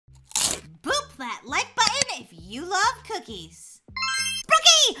you love cookies.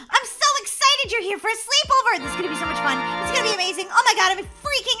 Brookie, I'm so excited you're here for a sleepover. This is going to be so much fun. It's going to be amazing. Oh my God, I'm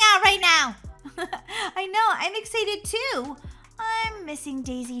freaking out right now. I know, I'm excited too. I'm missing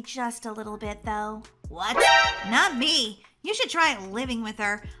Daisy just a little bit though. What? Not me. You should try living with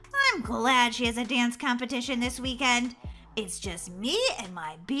her. I'm glad she has a dance competition this weekend. It's just me and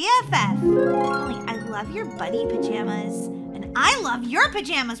my BFF. Molly, I love your bunny pajamas. And I love your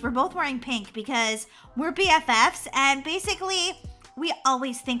pajamas. We're both wearing pink because we're BFFs and basically we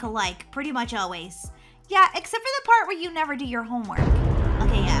always think alike, pretty much always. Yeah, except for the part where you never do your homework.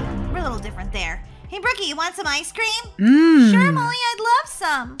 Okay, yeah, we're a little different there. Hey, Brookie, you want some ice cream? Sure, Molly, I'd love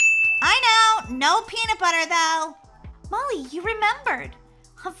some. I know, no peanut butter though. Molly, you remembered.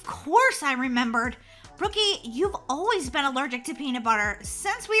 Of course I remembered. Brookie, you've always been allergic to peanut butter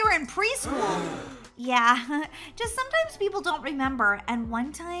since we were in preschool. Yeah, just sometimes people don't remember. And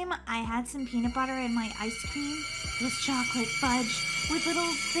one time I had some peanut butter in my ice cream. It was chocolate fudge with little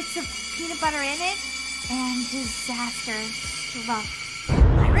bits of peanut butter in it. And disaster struck.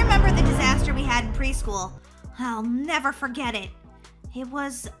 I remember the disaster we had in preschool. I'll never forget it. It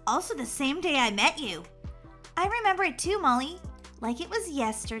was also the same day I met you. I remember it too, Molly. Like it was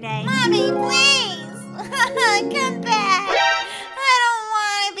yesterday. Mommy, please! Come back! I don't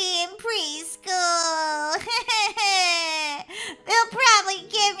want to be in preschool. They'll probably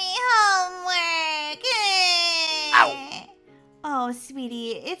give me homework. Ow! Oh,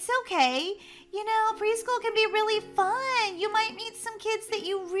 sweetie, it's okay. You know, preschool can be really fun. You might meet some kids that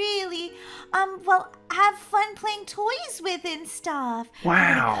you really, have fun playing toys with and stuff.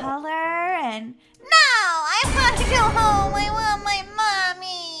 Wow. Color and... No, I want to go home. I want my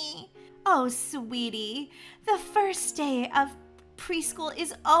mommy. Oh, sweetie, the first day of preschool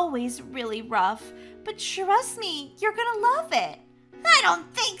is always really rough. But trust me, you're going to love it. I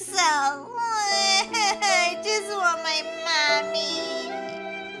don't think so. I just want my mommy.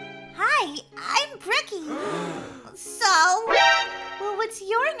 Hi, I'm Brookie. So, well, what's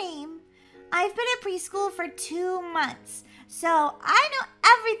your name? I've been at preschool for 2 months, so I know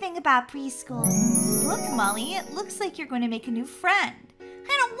everything about preschool. Look, Molly, it looks like you're going to make a new friend.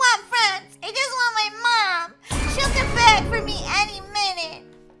 I don't want friends. I just want my mom. She'll come back for me any minute.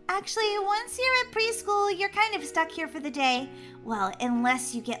 Actually, once you're at preschool, you're kind of stuck here for the day. Well,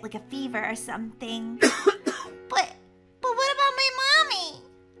 unless you get like a fever or something. But what about my mommy?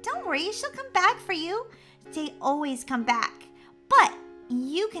 Don't worry, she'll come back for you. They always come back. But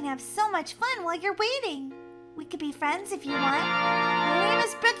you can have so much fun while you're waiting. We could be friends if you want. My name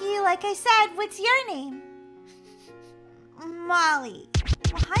is Brookie, like I said. What's your name? Molly.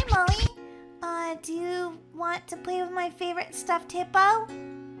 Well, hi, Molly. Do you want to play with my favorite stuffed hippo?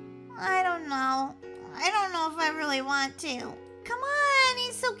 I don't know. I don't know if I really want to. Come on,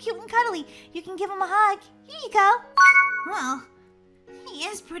 he's so cute and cuddly. You can give him a hug. Here you go. Well, he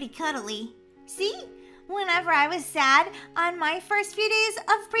is pretty cuddly. See? Whenever I was sad, on my first few days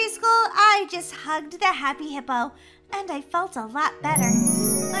of preschool, I just hugged the happy hippo, and I felt a lot better.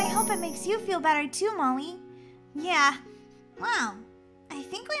 I hope it makes you feel better too, Molly. Yeah. Wow. I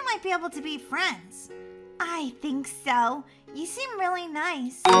think we might be able to be friends. I think so. You seem really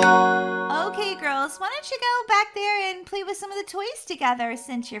nice. Okay, girls, why don't you go back there and play with some of the toys together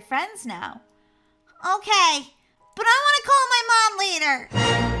since you're friends now? Okay, but I want to call my mom later.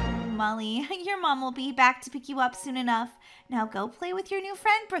 Molly, your mom will be back to pick you up soon enough. Now go play with your new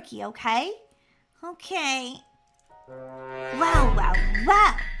friend, Brookie, okay? Okay. Wow.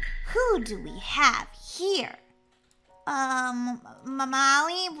 Who do we have here?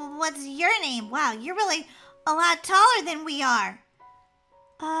 Molly, what's your name? Wow, you're really a lot taller than we are.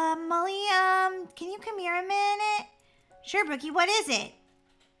 Molly, can you come here a minute? Sure, Brookie, what is it?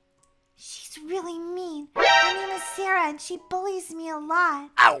 She's really mean. Her name is Sarah, and she bullies me a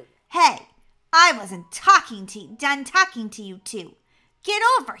lot. Ow! Hey, I wasn't done talking to you two. Get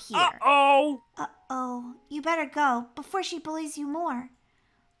over here. Uh-oh! Uh-oh, you better go before she bullies you more.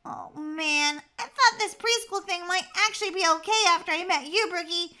 Oh, man, I thought this preschool thing might actually be okay after I met you,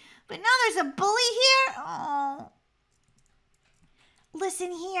 Brookie, but now there's a bully here? Oh.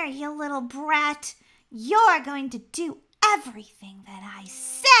 Listen here, you little brat. You're going to do everything that I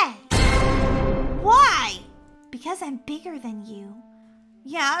say. Why? Because I'm bigger than you.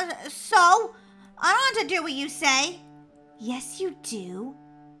 Yeah, so? I don't want to do what you say. Yes, you do.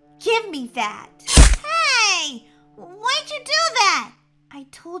 Give me that. Hey! Why'd you do that? I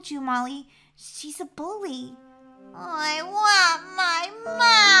told you, Molly. She's a bully. I want my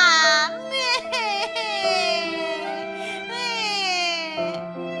mom.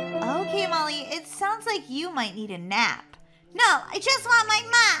 Okay, Molly, it sounds like you might need a nap. No, I just want my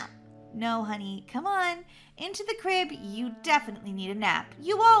mom. no, honey. Come on. Into the crib. You definitely need a nap.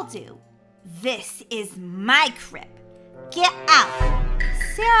 You all do. This is my crib. Get out.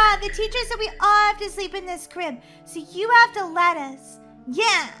 Sarah, the teacher said we all have to sleep in this crib, so you have to let us.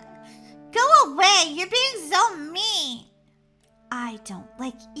 Yeah. Go away. You're being so mean. I don't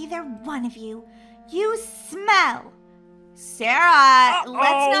like either one of you. You smell. Sarah,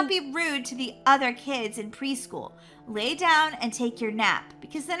 let's not be rude to the other kids in preschool. Lay down and take your nap,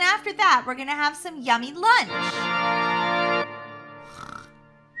 because then after that, we're going to have some yummy lunch.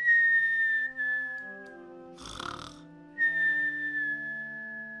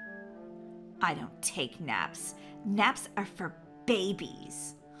 I don't take naps. Naps are for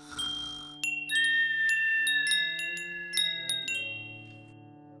babies.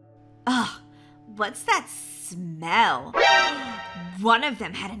 Ugh, what's that smell? One of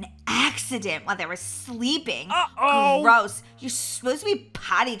them had an accident while they were sleeping. Gross. You're supposed to be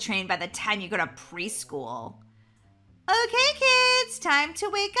potty trained by the time you go to preschool. Okay, kids, time to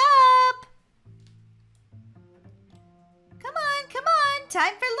wake up. Come on, come on,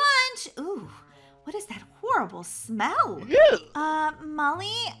 time for lunch. Ooh, what is that horrible smell?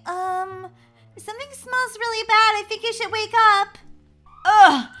 Molly, something smells really bad. I think you should wake up.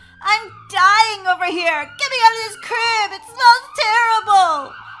 Ugh, I'm dying over here. Get me out of this crib. It smells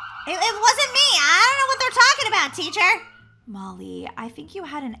terrible. It wasn't me. I don't know what they're talking about, teacher. Molly, I think you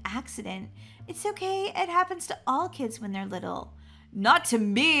had an accident. It's okay. It happens to all kids when they're little. Not to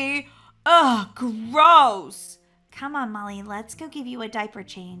me. Ugh, gross. Come on, Molly. Let's go give you a diaper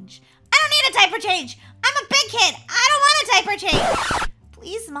change. I don't need a diaper change. I'm a big kid. I don't want a diaper change.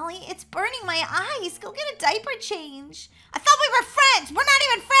 Please, Molly. It's burning my eyes. Go get a diaper change. I thought we were friends. We're not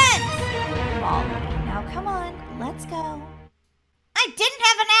even friends. Molly, now come on. Let's go. I didn't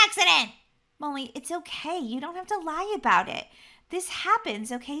have an accident. Molly, it's okay. You don't have to lie about it. This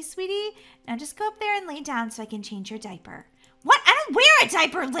happens, okay, sweetie? Now just go up there and lay down so I can change your diaper. What? I don't wear a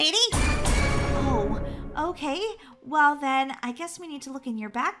diaper, lady. Oh, okay. Well, then I guess we need to look in your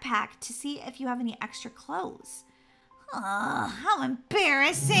backpack to see if you have any extra clothes. Oh, how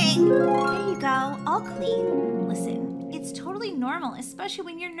embarrassing. There you go. All clean. Listen, it's totally normal, especially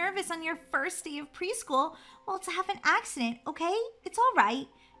when you're nervous on your first day of preschool. Well, to have an accident, okay? It's all right.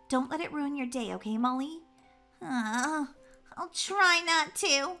 Don't let it ruin your day, okay, Molly? I'll try not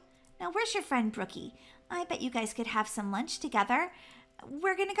to. Now, where's your friend Brookie? I bet you guys could have some lunch together.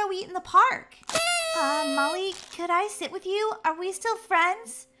 We're gonna go eat in the park. Molly, could I sit with you? Are we still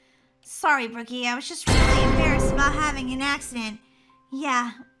friends? Sorry, Brookie. I was just really embarrassed about having an accident.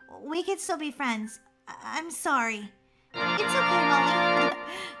 Yeah, we could still be friends. I'm sorry. It's okay, Molly.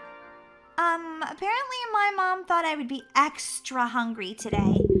 Apparently my mom thought I would be extra hungry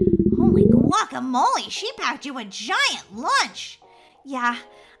today. Holy guacamole, she packed you a giant lunch. Yeah,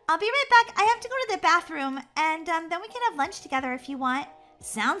 I'll be right back. I have to go to the bathroom, and then we can have lunch together if you want.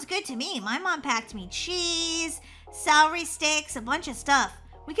 Sounds good to me. My mom packed me cheese, celery sticks, a bunch of stuff.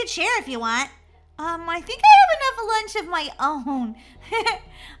 We could share if you want. I think I have enough lunch of my own.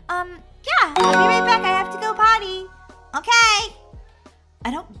 Yeah, I'll be right back. I have to go potty. Okay. I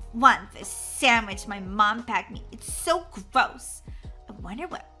don't want this sandwich my mom packed me. It's so gross. I wonder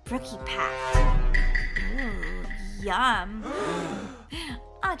what Brookie packed. Ooh, yum.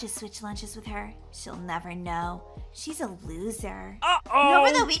 I'll just switch lunches with her. She'll never know. She's a loser.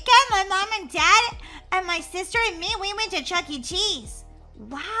 Over the weekend, my mom and dad and my sister and me, we went to Chuck E. Cheese.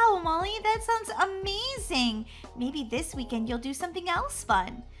 Wow, Molly, that sounds amazing. Maybe this weekend you'll do something else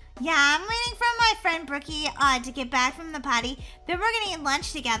fun. Yeah, I'm waiting for my friend Brookie to get back from the potty. Then we're gonna eat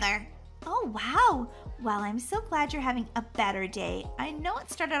lunch together. Oh, wow. Well, I'm so glad you're having a better day. I know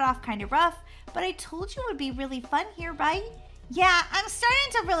it started off kind of rough, but I told you it would be really fun here, right? Yeah, I'm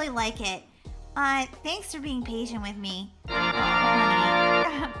starting to really like it. Thanks for being patient with me. Oh,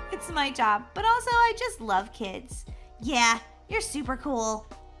 honey. It's my job, but also I just love kids. Yeah, you're super cool.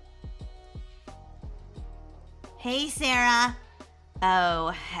 Hey, Sarah. Oh,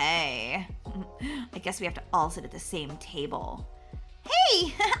 hey. I guess we have to all sit at the same table.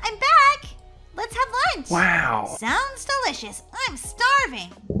 Hey, I'm back. Let's have lunch. Wow. Sounds delicious. I'm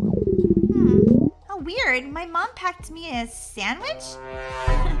starving. How weird. My mom packed me a sandwich?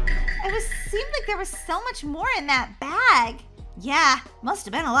 Seemed like there was so much more in that bag. Yeah, must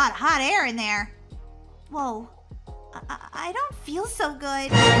have been a lot of hot air in there. Whoa. I don't feel so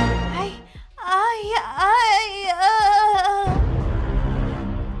good.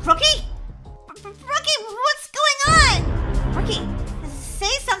 Brookie? Brookie, what's going on? Brookie,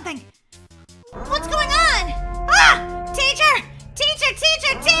 say something. What's going on? Ah! Teacher! Teacher!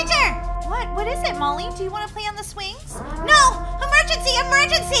 Teacher! Teacher! What is it, Molly? Do you want to play on the swings? No! Emergency!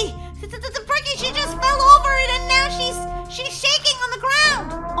 Emergency! Brookie, she just fell over and now she's shaking on the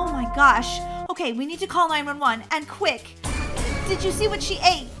ground. Oh my gosh. Okay, we need to call 911 and quick. Did you see what she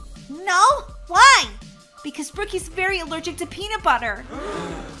ate? No? Why? Because Brookie's very allergic to peanut butter.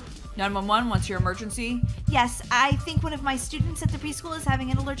 911, what's your emergency? Yes, I think one of my students at the preschool is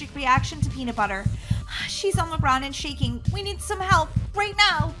having an allergic reaction to peanut butter. She's on the ground and shaking. We need some help right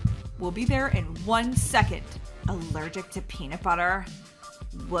now. We'll be there in 1 second. Allergic to peanut butter?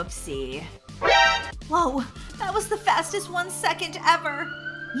 Whoopsie. Whoa, that was the fastest 1 second ever.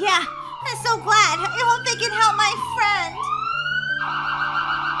 Yeah, I'm so glad. I hope they can help my friend.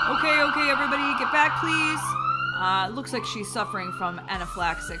 Okay, everybody, get back, please. Looks like she's suffering from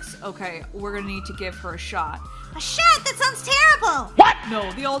anaphylaxis. Okay, we're gonna need to give her a shot. A shot? That sounds terrible. What?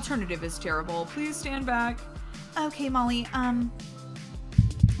 No, the alternative is terrible. Please stand back. Okay, Molly,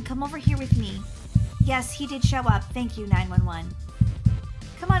 come over here with me. Yes, he did show up. Thank you, 911.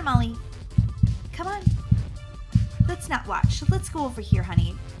 Come on, Molly. Come on. Let's not watch. Let's go over here,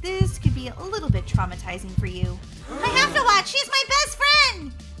 honey. This could be a little bit traumatizing for you. I have to watch. She's my best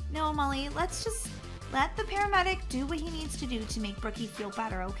friend. No, Molly, let's just let the paramedic do what he needs to do to make Brookie feel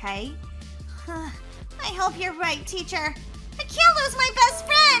better, okay? I hope you're right, teacher. I can't lose my best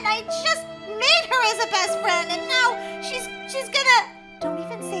friend. I just made her as a best friend, and now she's gonna... Don't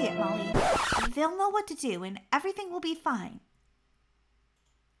even say it, Molly. They'll know what to do, and everything will be fine.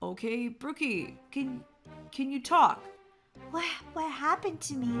 Okay, Brookie, can you talk? What happened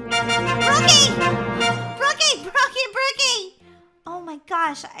to me? Brookie! Brookie! Oh my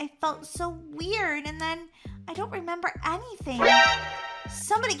gosh, I felt so weird, and then I don't remember anything.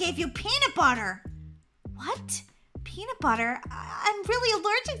 Somebody gave you peanut butter. What? Peanut butter? I'm really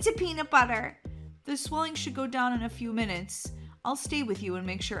allergic to peanut butter. The swelling should go down in a few minutes. I'll stay with you and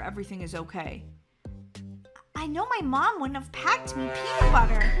make sure everything is okay. I know my mom wouldn't have packed me peanut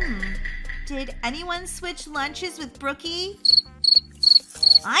butter. Did anyone switch lunches with Brookie?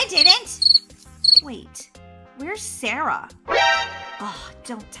 I didn't. Wait, where's Sarah? Oh,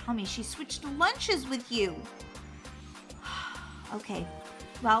 don't tell me she switched lunches with you. Okay,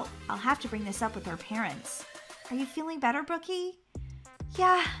 well, I'll have to bring this up with her parents. Are you feeling better, Brookie?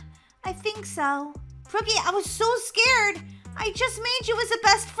 Yeah, I think so. Brookie, I was so scared. I just made you as a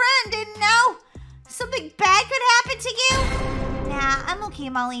best friend, and now something bad could happen to you? Nah, I'm okay,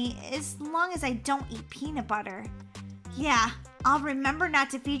 Molly, as long as I don't eat peanut butter. Yeah, I'll remember not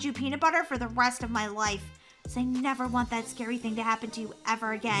to feed you peanut butter for the rest of my life, so I never want that scary thing to happen to you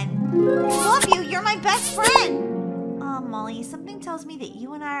ever again. I love you. You're my best friend. Oh, Molly, something tells me that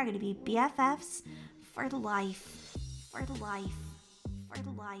you and I are going to be BFFs for life. For life.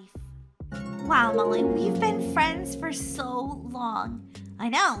 Wow, Molly, we've been friends for so long. I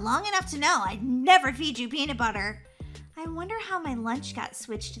know, long enough to know I'd never feed you peanut butter. I wonder how my lunch got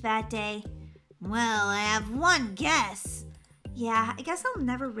switched that day. Well, I have one guess. Yeah, I guess I'll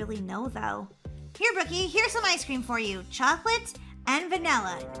never really know, though. Here, Brookie, here's some ice cream for you. Chocolate and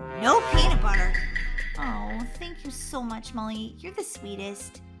vanilla. No peanut butter. Oh, thank you so much, Molly. You're the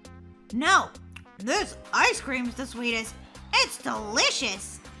sweetest. No, this ice cream's the sweetest. It's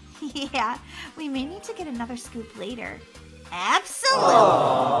delicious. Yeah, we may need to get another scoop later. Absolutely.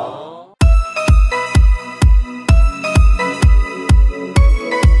 Aww.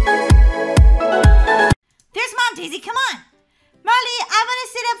 There's Mom, Daisy, come on. Molly, I want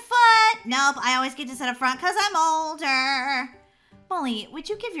to sit up front. Nope, I always get to sit up front because I'm older. Molly, would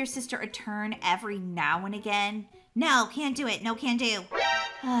you give your sister a turn every now and again? No, can't do it. No, can do.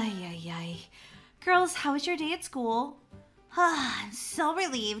 Ay. Girls, how was your day at school? I'm so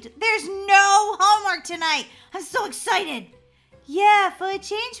relieved. There's no homework tonight. I'm so excited. Yeah, for a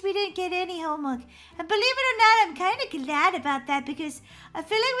change, we didn't get any homework. And believe it or not, I'm kind of glad about that because I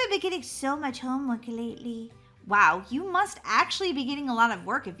feel like we've been getting so much homework lately. Wow, you must actually be getting a lot of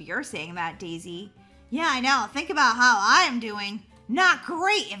work if you're saying that, Daisy. Yeah, I know. Think about how I'm doing. Not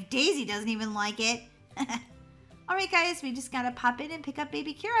great if Daisy doesn't even like it. All right, guys, we just gotta pop in and pick up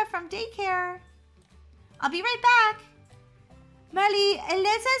baby Kira from daycare. I'll be right back. Molly,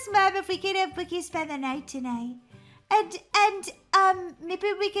 let's ask Mom if we could have Brookie spend the night tonight. And maybe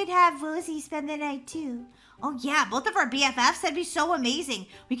we could have Rosie spend the night too. Oh yeah, both of our BFFs, that'd be so amazing.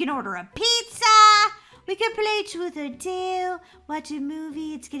 We can order a pizza. We can play truth or dare, watch a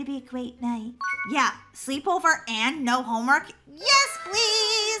movie. It's gonna be a great night. Yeah, sleepover and no homework. Yes,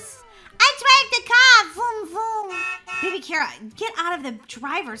 please. I drive the car. Vroom, vroom. Baby Kira, get out of the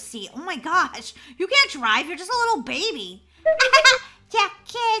driver's seat. Oh my gosh, you can't drive. You're just a little baby. You're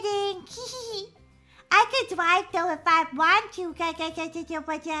kidding. I could drive though if I want to.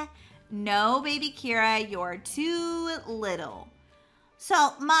 No, baby Kira, you're too little.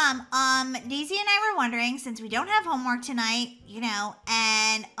 So, Mom, Daisy and I were wondering, since we don't have homework tonight,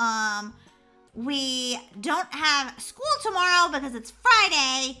 and we don't have school tomorrow because it's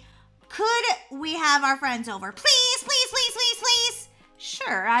Friday, could we have our friends over? Please, please, please, please, please.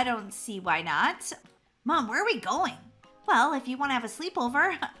 Sure, I don't see why not. Mom, where are we going? Well, if you want to have a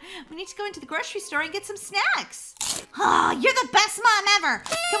sleepover, we need to go into the grocery store and get some snacks. Oh, you're the best mom ever.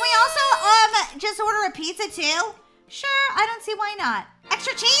 Can we also just order a pizza too? Sure, I don't see why not.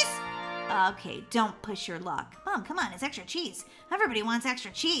 Extra cheese? Okay, don't push your luck. Mom, come on, it's extra cheese. Everybody wants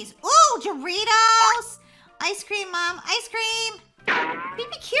extra cheese. Ooh, Doritos! Ice cream, Mom, ice cream!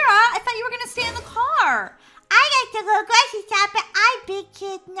 Baby Kira, I thought you were gonna stay in the car. I like to go grocery shopping. I'm big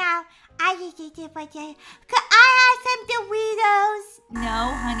kid now. Could I have some Doritos?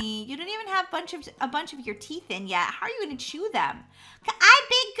 No, honey, you don't even have a bunch of your teeth in yet. How are you gonna chew them? I'm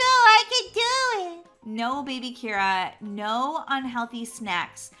big girl, I can do it. No, baby Kira, no unhealthy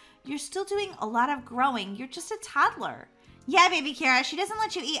snacks. You're still doing a lot of growing. You're just a toddler. Yeah, baby Kira, she doesn't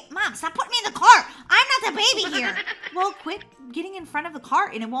let you eat. Mom, stop putting me in the car. I'm not the baby here. Well, quit getting in front of the car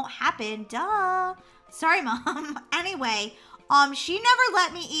and it won't happen. Duh. Sorry, Mom. Anyway, she never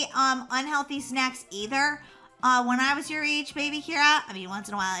let me eat unhealthy snacks either. When I was your age, baby Kira, I mean, once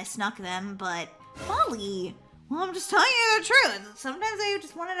in a while I snuck them, but Molly, well, I'm just telling you the truth. Sometimes I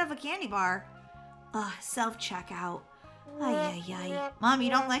just wanted to have a candy bar. Self-checkout. Ay, ay, ay. Mom, you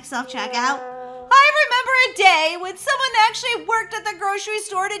don't like self-checkout? I remember a day when someone actually worked at the grocery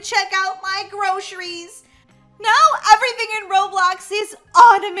store to check out my groceries. Now everything in Roblox is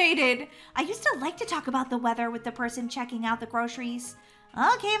automated. I used to like to talk about the weather with the person checking out the groceries.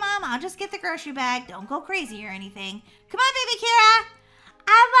 Okay, Mom, I'll just get the grocery bag. Don't go crazy or anything. Come on, baby Kira.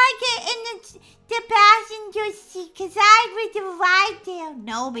 I want to get in the passenger seat because I'd rather ride there.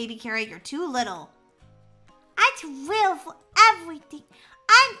 No, baby Kira, you're too little. I'm too little for everything.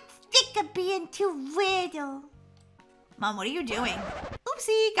 I'm sick of being too little. Mom, what are you doing?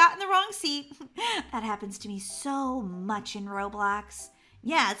 Oopsie, got in the wrong seat. That happens to me so much in Roblox.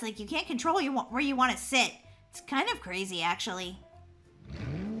 Yeah, it's like you can't control where you want to sit. It's kind of crazy, actually.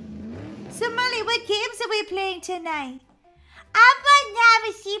 So, Molly, what games are we playing tonight? I want to have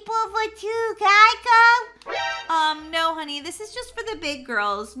a sleepover too. Can I go? No, honey. This is just for the big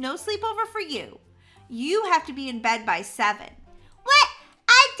girls. No sleepover for you. You have to be in bed by 7. What?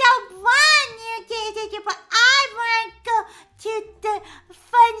 I don't want you, but I want to go to the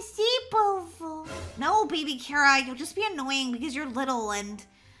fun sleepover. No, baby Kira, you'll just be annoying because you're little and,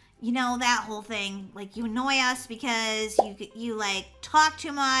 you know, that whole thing. Like, you annoy us because you like, talk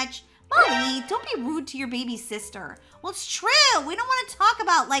too much. Molly, don't be rude to your baby sister. Well, it's true. We don't want to talk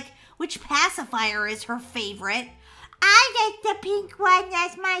about, like, which pacifier is her favorite. I like the pink one.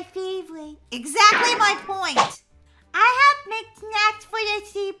 That's my favorite. Exactly my point. I have mixed snacks for the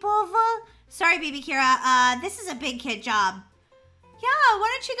sleepover. Sorry, baby Kira. This is a big kid job. Yeah, why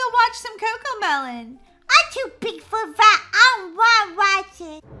don't you go watch some Coco Melon? I'm too big for that. I don't want to watch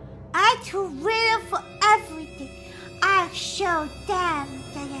it. I'm too little for everything. I'll show them.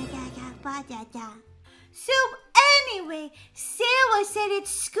 So anyway, Sarah said at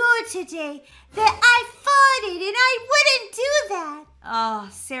school today that I farted and I wouldn't do that. Oh,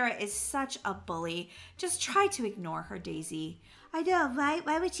 Sarah is such a bully. Just try to ignore her, Daisy. I know, right?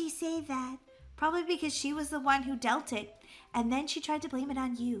 Why would she say that? Probably because she was the one who dealt it, and then she tried to blame it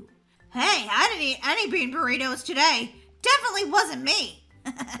on you. Hey, I didn't eat any bean burritos today. Definitely wasn't me.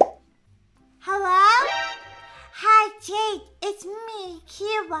 Hello? Hi, Jade. It's me,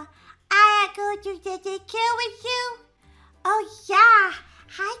 Kira. I go to the daycare with you. Oh, yeah.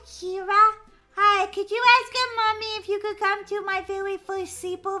 Hi, Kira. Hi, could you ask your mommy if you could come to my very first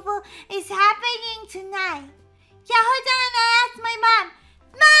sleepover? It's happening tonight. Yeah, hold on. I asked my mom.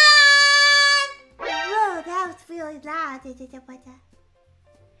 Mom! Whoa, that was really loud. She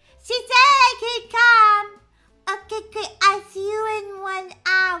said I could come. Okay, great. I'll see you in 1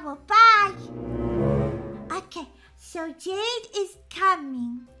 hour. Bye. Okay, so Jade is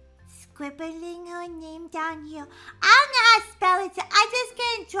coming. Scribbling her name down here. I don't know how to spell it, so I just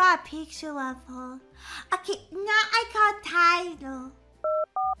gonna draw a picture of her. Okay, now I call Tyler.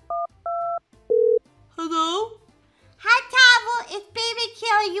 Hello? Hi, Tyler. It's Baby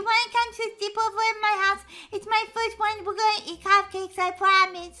Kira. You wanna come to sleep over in my house? It's my first one. We're gonna eat cupcakes, I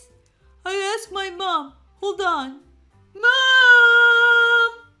promise. I asked my mom. Hold on.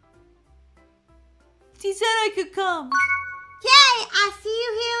 Mom! She said I could come. Yay! I'll see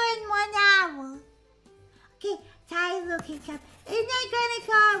you here in 1 hour. Okay, Tyler can come. And I'm gonna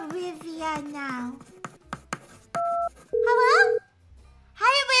call Olivia now. Hello?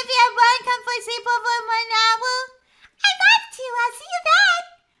 Hi, Olivia. Wanna come for a sleepover in 1 hour? I'd love to. I'll see you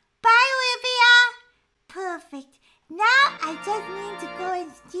I just need to go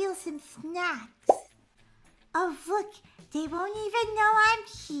and steal some snacks. Oh, look, they won't even know I'm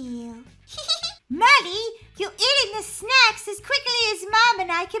here. Molly, you're eating the snacks as quickly as Mom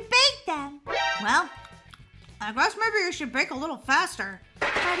and I can bake them. Well, I guess maybe you should bake a little faster.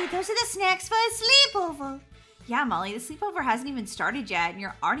 Molly, those are the snacks for a sleepover. Yeah, Molly, the sleepover hasn't even started yet, and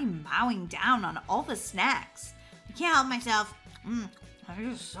you're already mowing down on all the snacks. I can't help myself.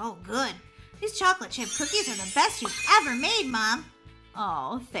 They're just so good. These chocolate chip cookies are the best you've ever made, Mom.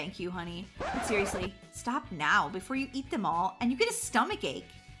 Oh, thank you, honey. But seriously, stop now before you eat them all and you get a stomach ache.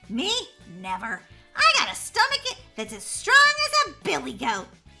 Me? Never. I got a stomach that's as strong as a billy goat.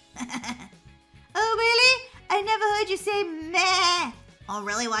 Oh, really? I never heard you say meh. Oh,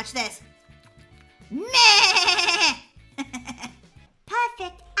 really? Watch this. Meh!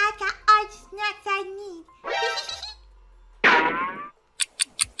 Perfect. I got all the snacks I need.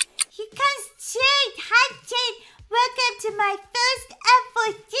 Here comes Jade. Hi, Jade. Welcome to my first ever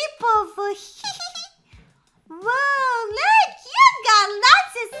sleepover. Whoa, look. You got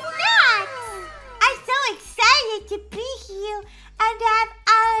lots of snacks. I'm so excited to be here and to have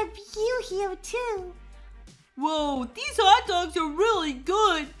all of you here, too. Whoa, these hot dogs are really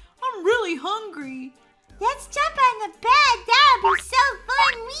good. I'm really hungry. Let's jump on the bed. That'll be so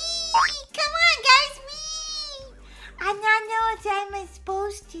fun. Whee! Come on, guys. Whee! I'm not know what I'm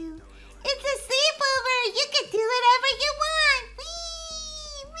supposed to. It's a sleepover. You can do whatever you want.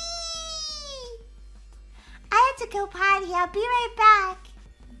 Whee! Whee! I have to go potty. I'll be right back.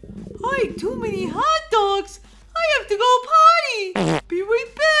 I ate too many hot dogs. I have to go potty. Be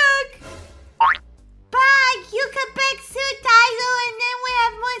right back. Bye. You come back soon, Tyler, and then we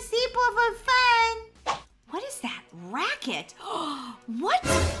have more sleepover fun. What is that racket? What?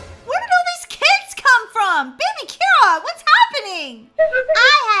 Where did all these kids come from? Baby Kira, what's happening?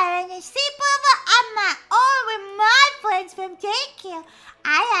 I had a sleepover on my own with my friends from daycare.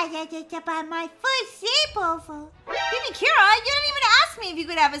 I had to jump on my first sleepover. Baby Kira, you didn't even ask me if you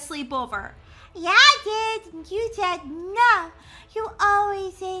could have a sleepover. Yeah, I did. And you said no. You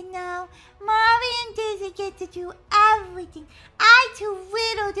always say no. Mommy and Daisy get to do everything. I'm too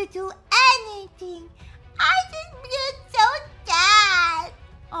little to do anything. I just feel so sad.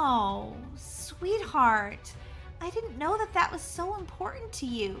 Oh, sweetheart. I didn't know that was so important to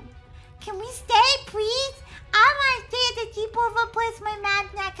you. Can we stay, please? I want to stay at the sleepover place. My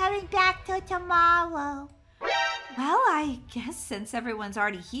mom's not coming back till tomorrow. Well, I guess since everyone's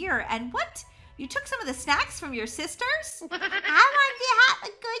already here, and what? You took some of the snacks from your sisters? I want to have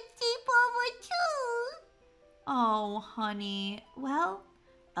a good sleepover too. Oh, honey. Well,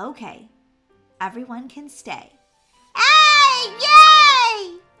 okay. Everyone can stay. Hey,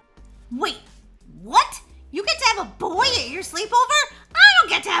 yay! Wait, what? You get to have a boy at your sleepover? I don't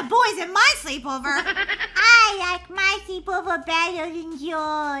get to have boys at my sleepover. I like my sleepover better than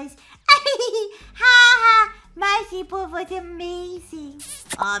yours. Ha ha! My sleepover's amazing.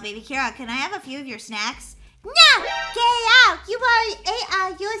 Oh, baby Kira, can I have a few of your snacks? No! Get out! You already ate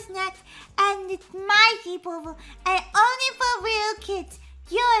all your snacks, and it's my sleepover, and only for real kids.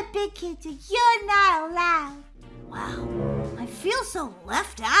 You're a big kid, so you're not allowed. Wow, I feel so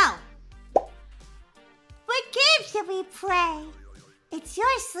left out. What game should we play? It's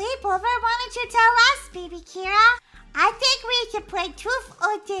your sleepover. Why don't you tell us, baby Kira? I think we should play Truth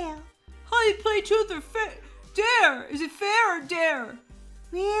or Dare. How do you play Truth or Dare? Is it fair or dare?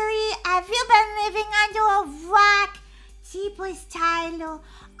 Really? Have you been living under a rock? Jeepers, Tyler.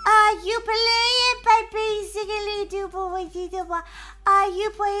 You play it by basically you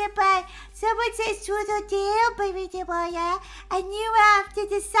play it by someone says truth or dare, baby, and you have to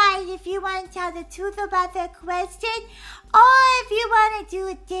decide if you want to tell the truth about the question or if you want to do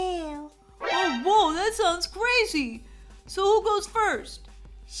a dare. Oh, whoa, that sounds crazy. So who goes first?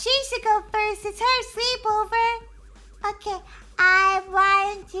 She should go first. It's her sleepover. Okay, I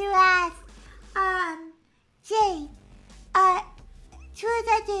want to ask, Jade, truth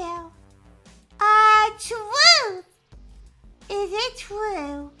or dare? Truth. Is it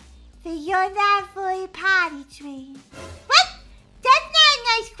true that you're not fully potty trained? What? That's not a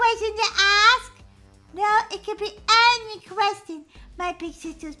nice question to ask. No, it could be any question. My big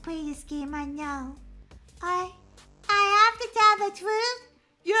sisters play this game, I know. I have to tell the truth?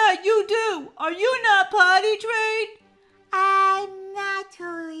 Yeah, you do. Are you not potty trained? I'm not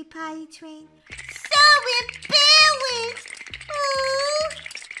totally potty trained. So embarrassed. Ooh.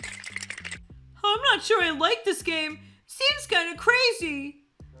 I'm not sure I like this game. Seems kind of crazy.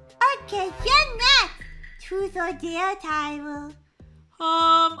 Okay, you're next. Truth or dare, Tyler?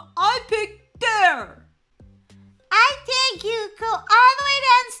 I picked dare. I think you go all the way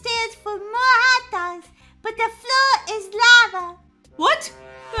downstairs for more hot dogs, but the floor is lava.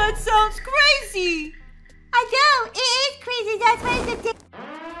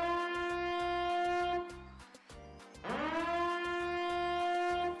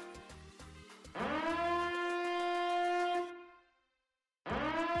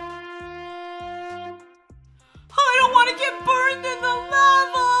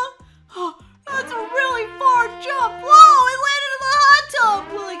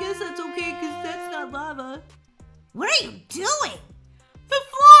 What are you doing? The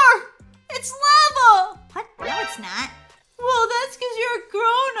floor! It's lava! What? No, it's not. Well, that's because you're a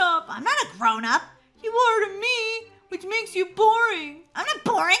grown-up. I'm not a grown-up. You are to me, which makes you boring. I'm not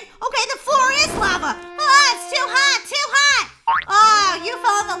boring. Okay, the floor is lava. Oh, it's too hot, too hot. Oh, you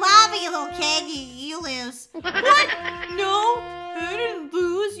fell in the lava, you little kid. You lose. What? No, I didn't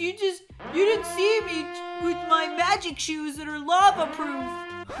lose. You didn't see me with my magic shoes that are lava-proof.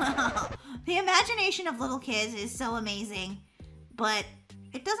 The imagination of little kids is so amazing. But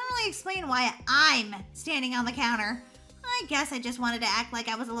it doesn't really explain why I'm standing on the counter. I guess I just wanted to act like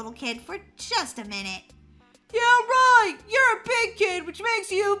I was a little kid for just a minute. Yeah, right. You're a big kid, which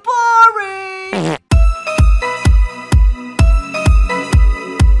makes you boring.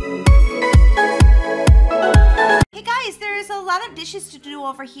 Hey guys, there's a lot of dishes to do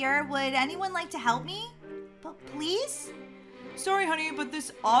over here. Would anyone like to help me? But please? Sorry, honey, but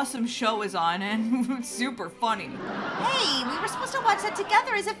this awesome show is on and it's super funny. Hey, we were supposed to watch that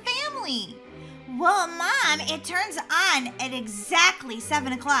together as a family. Well, Mom, it turns on at exactly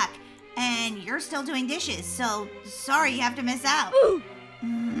 7 o'clock, and you're still doing dishes, so sorry you have to miss out.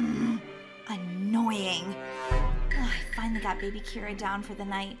 Annoying. I finally got baby Kira down for the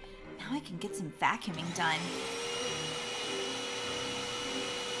night. Now I can get some vacuuming done.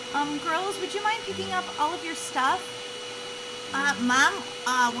 Girls, would you mind picking up all of your stuff? Mom,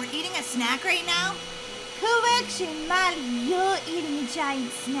 we're eating a snack right now. Correction, Molly, you're eating a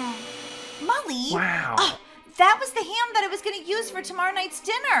giant snack. Molly? Wow. That was the ham that I was going to use for tomorrow night's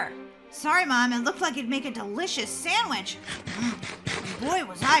dinner. Sorry, Mom, it looked like it'd make a delicious sandwich. Boy,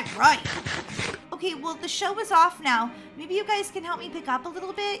 was I right. Okay, well, the show is off now. Maybe you guys can help me pick up a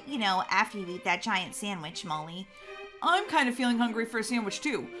little bit, you know, after you eat that giant sandwich, Molly. I'm kind of feeling hungry for a sandwich,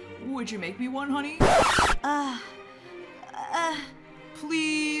 too. Would you make me one, honey?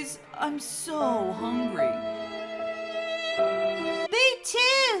 Please, I'm so hungry. Me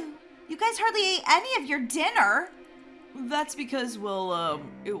too. You guys hardly ate any of your dinner. That's because, well,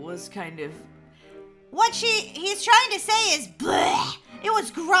 it was kind of... What he's trying to say is bleh. It was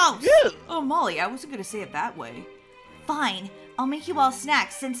gross. Oh, Molly, I wasn't going to say it that way. Fine, I'll make you all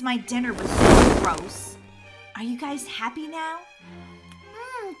snacks since my dinner was so gross. Are you guys happy now?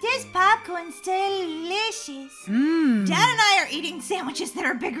 This popcorn's delicious. Dad and I are eating sandwiches that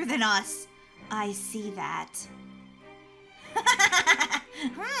are bigger than us. I see that.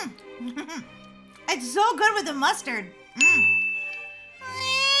 It's so good with the mustard.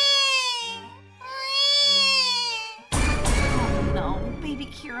 Oh no, baby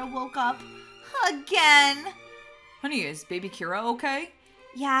Kira woke up again. Honey, is baby Kira okay?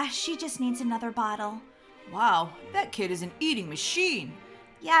 Yeah, she just needs another bottle. Wow, that kid is an eating machine.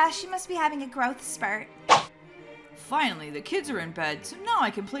 Yeah, she must be having a growth spurt. Finally, the kids are in bed, so now I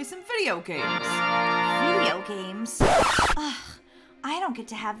can play some video games. Video games? Ugh, I don't get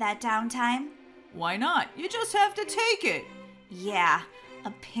to have that downtime. Why not? You just have to take it. Yeah,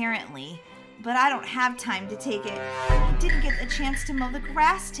 apparently. But I don't have time to take it. I didn't get the chance to mow the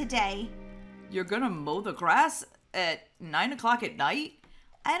grass today. You're gonna mow the grass at 9 o'clock at night?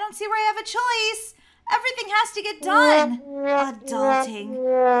 I don't see where I have a choice. Everything has to get done. Adulting.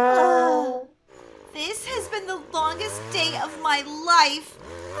 Ugh. This has been the longest day of my life.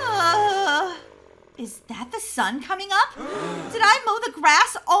 Ugh. Is that the sun coming up? Did I mow the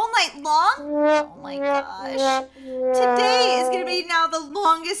grass all night long? Oh my gosh. Today is gonna be now the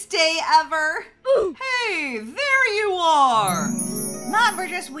longest day ever. Hey, there you are. Mom, we're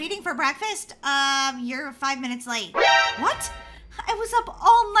just waiting for breakfast. You're 5 minutes late. What? I was up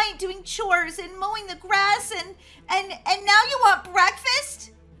all night doing chores and mowing the grass and now you want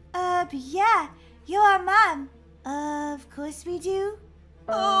breakfast? Yeah. You are Mom. Of course we do.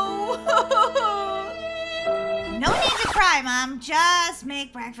 Oh. No need to cry, Mom. Just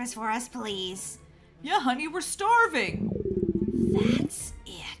make breakfast for us, please. Yeah, honey, we're starving. That's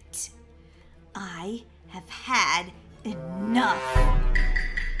it. I have had enough.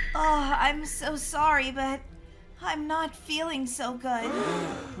 Oh, I'm so sorry, but I'm not feeling so good.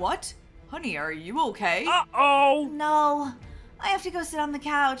 What? Honey, are you okay? Uh-oh. No, I have to go sit on the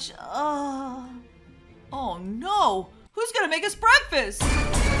couch. Oh. Oh no! Who's gonna make us breakfast?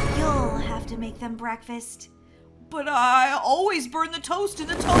 You'll have to make them breakfast. But I always burn the toast in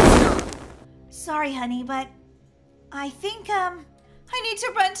the toaster. Sorry, honey, but I think, I need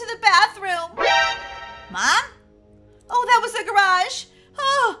to run to the bathroom. Mom? Oh, that was the garage.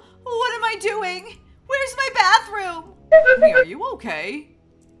 Oh, what am I doing? Where's my bathroom? Honey, are you okay?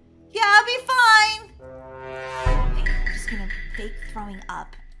 Yeah, I'll be fine. Okay, I'm just gonna fake throwing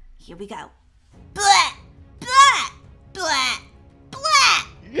up. Here we go. Blah! Blah! Blah! Blah!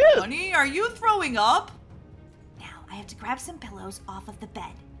 Honey, are you throwing up? Now I have to grab some pillows off of the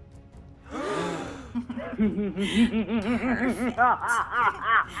bed. Perfect.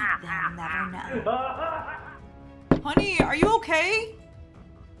 They'll never know. Honey, are you okay?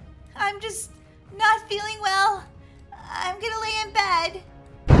 I'm just not feeling well. I'm gonna lay in bed.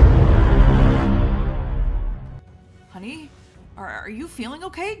 Honey, are you feeling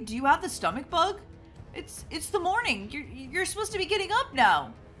okay? Do you have the stomach bug? It's the morning. You're supposed to be getting up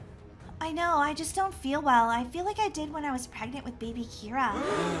now. I know, I just don't feel well. I feel like I did when I was pregnant with baby Kira.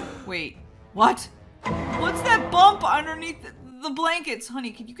 Wait, what? What's that bump underneath the blankets?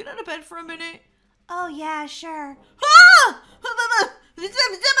 Honey, can you get out of bed for a minute? Oh yeah, sure. Ah!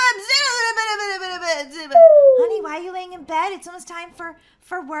 Honey, why are you laying in bed? It's almost time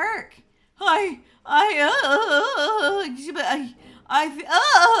for work.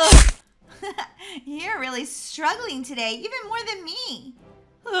 You're really struggling today, even more than me.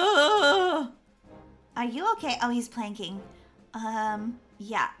 Are you okay? Oh, he's planking.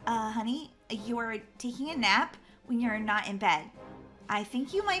 Yeah, honey, you are taking a nap when you're not in bed. I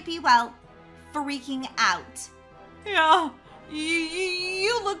think you might be, well, freaking out. Yeah,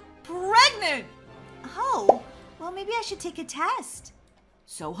 you look pregnant. Oh, well, maybe I should take a test.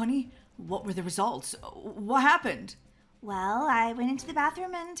 So, honey, what were the results? What happened? Well, I went into the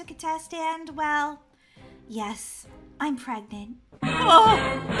bathroom and took a test and, well, yes, I'm pregnant. Oh,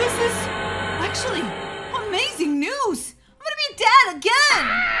 this is actually amazing news. I'm gonna be a dad again.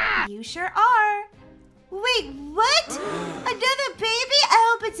 You sure are. Wait, what? Another baby? I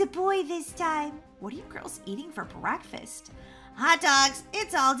hope it's a boy this time. What are you girls eating for breakfast? Hot dogs.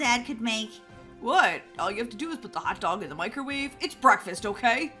 It's all Dad could make. What? All you have to do is put the hot dog in the microwave. It's breakfast,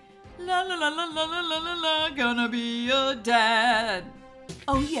 okay? La la la la la la la la la, gonna be a dad.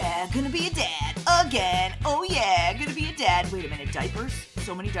 Oh yeah, gonna be a dad again. Oh yeah, gonna be a dad. Wait a minute, diapers?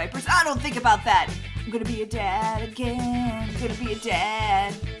 So many diapers? I don't think about that. I'm gonna be a dad again. Gonna be a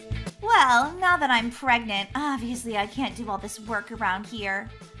dad. Well, now that I'm pregnant, obviously I can't do all this work around here.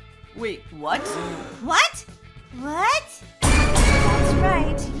 Wait, what? What? What? That's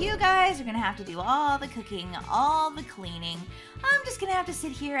right. You guys are gonna have to do all the cooking, all the cleaning. I'm just gonna have to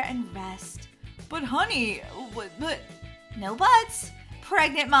sit here and rest. But honey, but... No buts.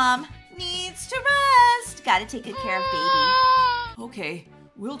 Pregnant mom needs to rest. Gotta take good care of baby. Okay,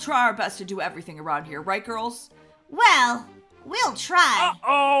 we'll try our best to do everything around here, right girls? Well, we'll try.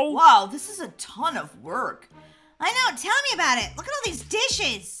 Uh-oh. Wow, this is a ton of work. I know, tell me about it. Look at all these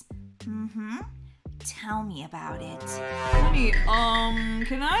dishes. Tell me about it. Honey,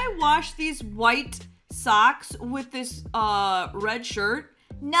 can I wash these white socks with this, red shirt?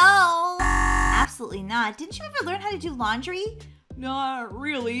 No, absolutely not. Didn't you ever learn how to do laundry? Not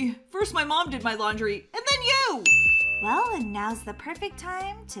really. First my mom did my laundry, and then you! Well, and now's the perfect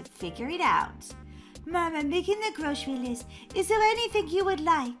time to figure it out. Mom, I'm making the grocery list. Is there anything you would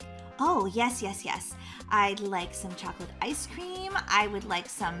like? Oh, yes. I'd like some chocolate ice cream. I would like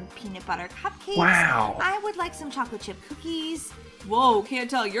some peanut butter cupcakes. Wow. I would like some chocolate chip cookies. Whoa, can't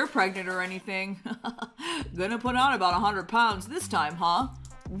tell you're pregnant or anything. Gonna put on about 100 pounds this time, huh?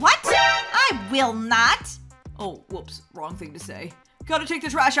 What? I will not. Oh, whoops, wrong thing to say. Gotta take the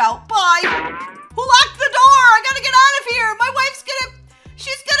trash out, bye! Who locked the door? I gotta get out of here! My wife's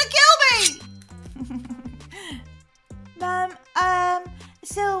she's gonna kill me! Mom,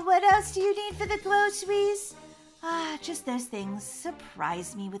 so what else do you need for the groceries? Just those things.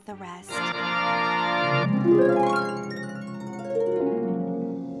 Surprise me with the rest.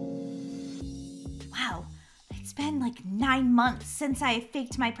 Wow, it's been like 9 months since I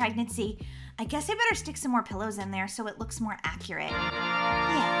faked my pregnancy. I guess I better stick some more pillows in there so it looks more accurate.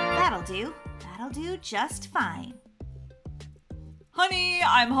 Yeah, that'll do. That'll do just fine. Honey,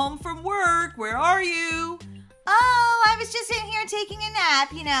 I'm home from work. Where are you? Oh, I was just in here taking a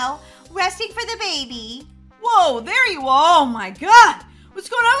nap, you know, resting for the baby. Whoa, there you are. Oh my God. What's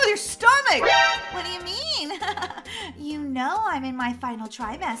going on with your stomach? What do you mean? You know I'm in my final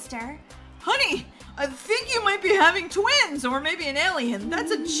trimester. Honey, I think you might be having twins or maybe an alien.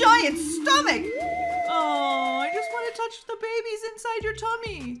 That's a giant stomach. Oh, I just want to touch the babies inside your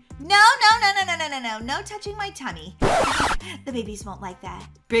tummy. No. No touching my tummy. The babies won't like that.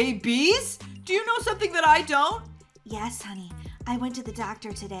 Babies? Do you know something that I don't? Yes, honey. I went to the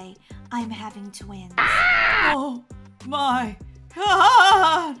doctor today. I'm having twins. Oh my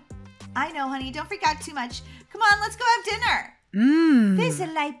God. I know, honey. Don't freak out too much. Come on, let's go have dinner. This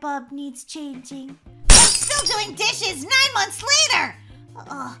light bulb needs changing. I'm still doing dishes 9 months later.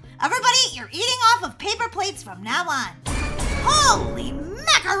 Everybody, you're eating off of paper plates from now on. Holy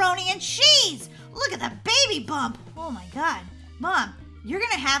macaroni and cheese! Look at the baby bump. Oh my God. Mom, you're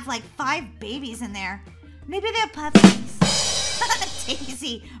gonna have like 5 babies in there. Maybe they're puppies.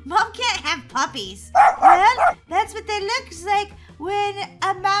 Daisy, Mom can't have puppies. Well, that's what they look like when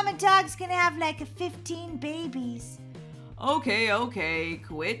a mama dog's gonna have like 15 babies. Okay,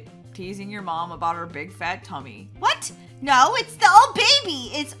 quit teasing your mom about her big fat tummy. What? No, it's all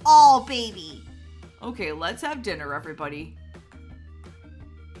baby. It's all baby. Okay, let's have dinner, everybody.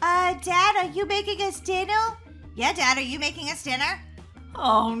 Dad, are you making us dinner? Yeah, Dad, are you making us dinner?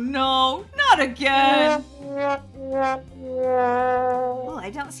 Oh no, not again. Oh, I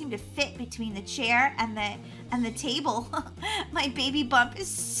don't seem to fit between the chair and the table. My baby bump is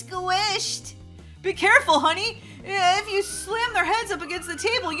squished. Be careful, honey. If you slam their heads up against the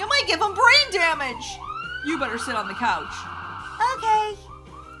table, you might give them brain damage. You better sit on the couch. Okay.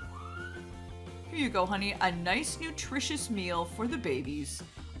 Here you go, honey. A nice, nutritious meal for the babies.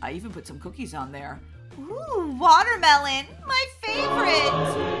 I even put some cookies on there. Ooh, watermelon. My favorite.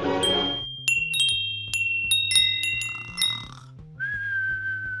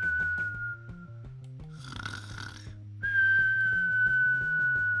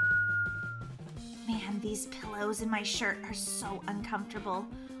 Man, these pillows in my shirt are so uncomfortable.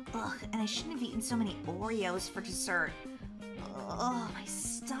 Ugh, and I shouldn't have eaten so many Oreos for dessert. Ugh, my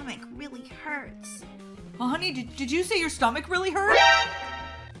stomach really hurts. Honey, did you say your stomach really hurt?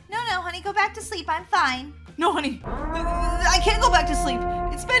 No, honey, go back to sleep. I'm fine. No, honey. I can't go back to sleep.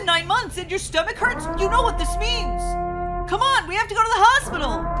 It's been 9 months and your stomach hurts. You know what this means. Come on, we have to go to the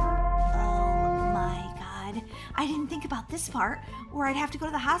hospital. Oh my God. I didn't think about this part, where I'd have to go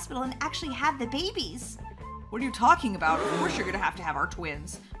to the hospital and actually have the babies. What are you talking about? Of course you're gonna have to have our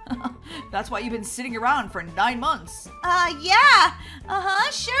twins. That's why you've been sitting around for 9 months. Yeah.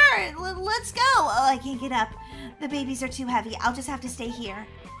 Sure. Let's go. Oh, I can't get up. The babies are too heavy. I'll just have to stay here.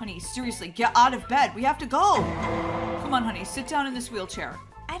 Honey, seriously, get out of bed. We have to go. Come on, honey, sit down in this wheelchair.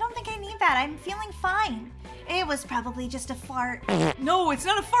 I don't think I need that. I'm feeling fine. It was probably just a fart. No, it's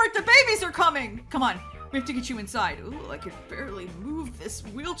not a fart. The babies are coming. Come on, we have to get you inside. Ooh, I can barely move this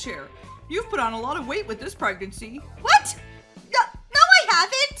wheelchair. You've put on a lot of weight with this pregnancy. What? No, I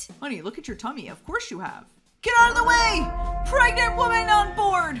haven't. Honey, look at your tummy. Of course you have. Get out of the way! Pregnant woman on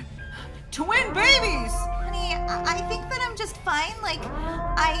board! Twin babies! Honey, I think that I'm just fine. Like,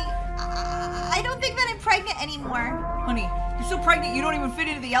 I don't think that I'm pregnant anymore. Honey, you're so pregnant you don't even fit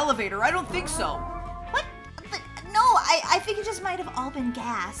into the elevator. I don't think so. What? No, I think it just might have all been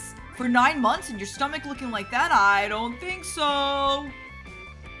gas. For 9 months and your stomach looking like that? I don't think so.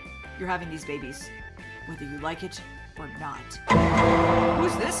 You're having these babies, whether you like it or not.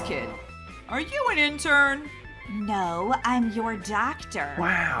 Who's this kid? Are you an intern? No, I'm your doctor.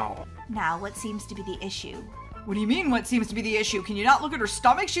 Wow. Now, what seems to be the issue? What do you mean, what seems to be the issue? Can you not look at her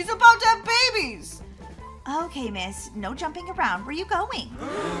stomach? She's about to have babies! Okay, miss. No jumping around. Where are you going?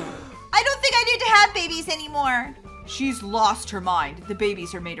 I don't think I need to have babies anymore. She's lost her mind. The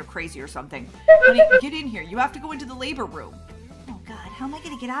babies are made her crazy or something. Honey, get in here. You have to go into the labor room. Oh, God. How am I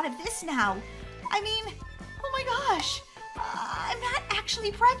going to get out of this now? I mean, oh, my gosh. I'm not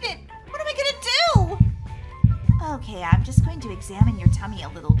actually pregnant. What am I going to do? Okay, I'm just going to examine your tummy a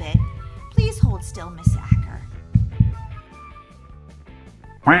little bit. Please hold still, Miss Acker.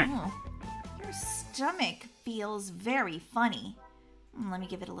 Oh, your stomach feels very funny. Let me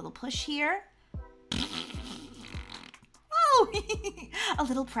give it a little push here. Oh, a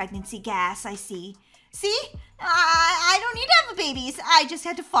little pregnancy gas, I see. See? I don't need to have babies. I just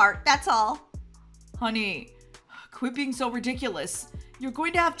had to fart, that's all. Honey, quit being so ridiculous. You're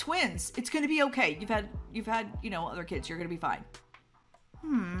going to have twins. It's going to be okay. You've had, other kids. You're going to be fine.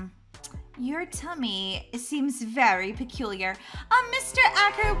 Your tummy seems very peculiar. Mr.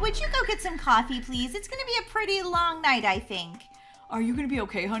 Acker, would you go get some coffee, please? It's going to be a pretty long night, I think. Are you going to be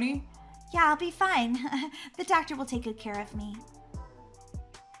okay, honey? Yeah, I'll be fine. The doctor will take good care of me.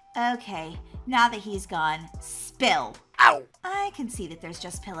 Okay, now that he's gone, spill. Ow. I can see that there's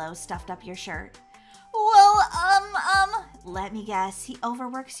just pillows stuffed up your shirt. Well, let me guess, he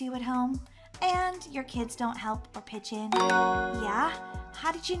overworks you at home? And your kids don't help or pitch in? Yeah?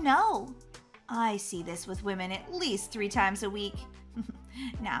 How did you know? I see this with women at least 3 times a week.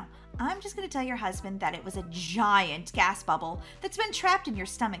 Now, I'm just going to tell your husband that it was a giant gas bubble that's been trapped in your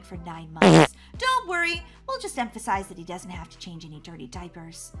stomach for 9 months. Don't worry, we'll just emphasize that he doesn't have to change any dirty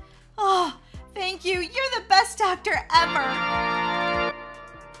diapers. Oh, thank you. You're the best doctor ever.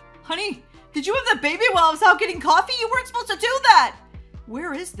 Honey, did you have the baby while I was out getting coffee? You weren't supposed to do that.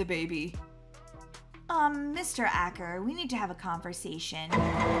 Where is the baby? Mr. Acker, we need to have a conversation.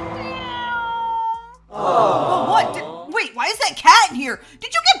 Oh, what? Wait, why is that cat in here?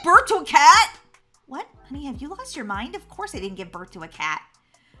 Did you give birth to a cat? What? Honey, have you lost your mind? Of course I didn't give birth to a cat.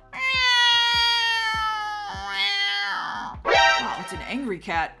 That's an angry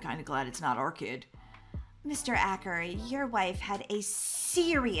cat. Kind of glad it's not our kid. Mr. Acker, your wife had a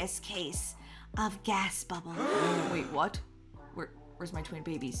serious case of gas bubble. Wait, what? Where's my twin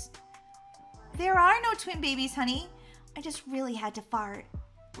babies? There are no twin babies, honey. I just really had to fart.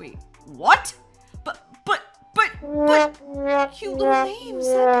 Wait, what? But, you lame,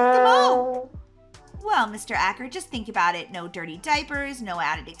 so I picked them up. Well, Mr. Acker, just think about it. No dirty diapers, no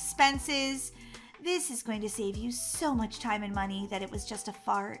added expenses. This is going to save you so much time and money that it was just a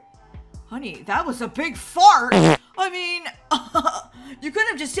fart. honey, that was a big fart. I mean, you could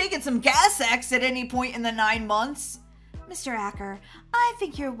have just taken some gas X at any point in the 9 months. Mr. Acker, I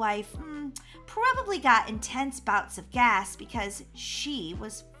think your wife probably got intense bouts of gas because she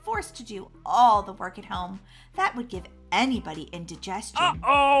was forced to do all the work at home. That would give anybody indigestion.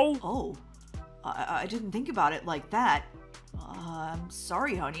 Uh-oh. Oh, I didn't think about it like that. I'm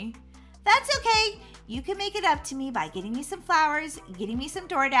sorry, honey. That's okay. You can make it up to me by getting me some flowers, getting me some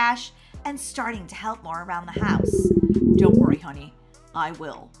DoorDash, and starting to help more around the house. Don't worry, honey. I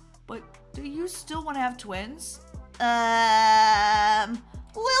will. But do you still want to have twins? We'll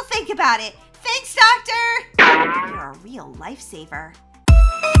think about it. Thanks, Doctor! You're a real lifesaver.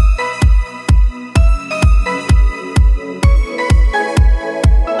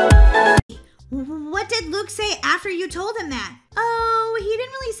 What did Luke say after you told him that? Oh, he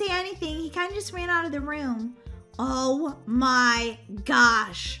didn't really say anything. He kind of just ran out of the room. Oh my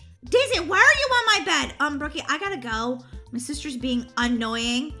gosh. Daisy, why are you on my bed? Brookie, I gotta go. My sister's being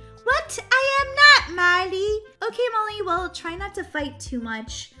annoying. What? I am not, Molly. Okay, Molly, well, try not to fight too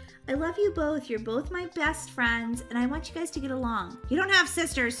much. I love you both. You're both my best friends, and I want you guys to get along. You don't have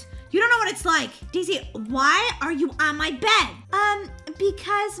sisters. You don't know what it's like. Daisy, why are you on my bed?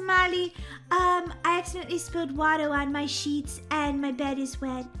 Because, Molly, I accidentally spilled water on my sheets, and my bed is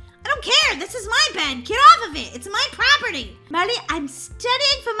wet. I don't care. This is my bed. Get off of it. It's my property. Molly, I'm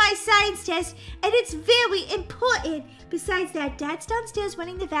studying for my science test, and it's very important. Besides that, Dad's downstairs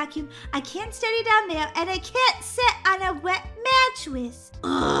running the vacuum. I can't study down there, and I can't sit on a wet mattress.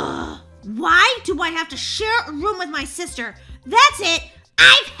 Ugh. Why do I have to share a room with my sister? That's it.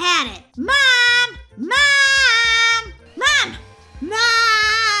 I've had it. Mom! Mom! Mom!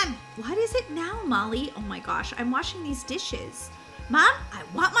 Mom! What is it now, Molly? Oh my gosh, I'm washing these dishes. Mom, I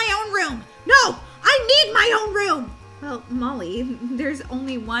want my own room. No, I need my own room. Well, Molly, there's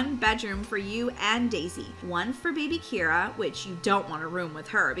only one bedroom for you and Daisy. One for baby Kira, which you don't want a room with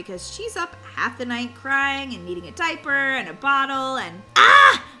her because she's up half the night crying and needing a diaper and a bottle and...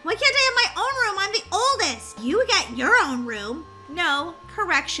 Ah! Why can't I have my own room? I'm the oldest. You get your own room. No,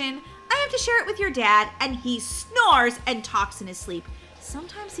 correction. I have to share it with your dad, and he snores and talks in his sleep.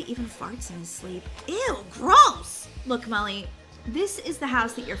 Sometimes he even farts in his sleep. Ew, gross. Look, Molly, this is the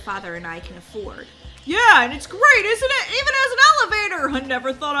house that your father and I can afford. Yeah, and it's great, isn't it? Even as an elevator. I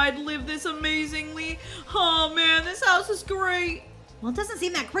never thought I'd live this amazingly. Oh man, this house is great. Well, it doesn't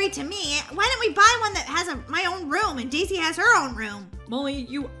seem that great to me. Why don't we buy one that has my own room and Daisy has her own room? Molly,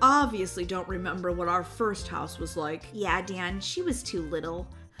 you obviously don't remember what our first house was like. Yeah, Dan, she was too little.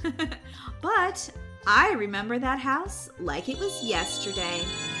 But I remember that house like it was yesterday.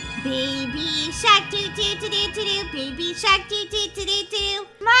 Baby shark doo doo doo doo doo doo. Baby shark doo doo doo doo doo.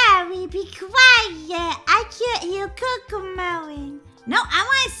 Molly, be quiet. I can't hear Coco mowing. No, I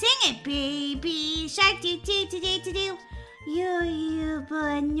want to sing it. Baby shark doo doo doo doo doo doo. You're super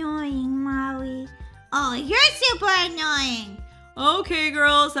annoying, Molly. Oh, you're super annoying. Okay,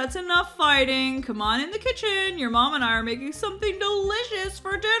 girls, that's enough fighting. Come on in the kitchen. Your mom and I are making something delicious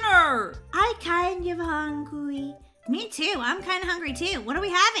for dinner. I'm kind of hungry. Me too. I'm kind of hungry too. What are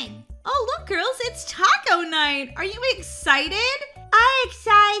we having? Oh, look, girls, it's taco night. Are you excited? I'm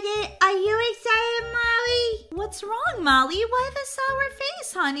excited. Are you excited, Molly? What's wrong, Molly? Why the sour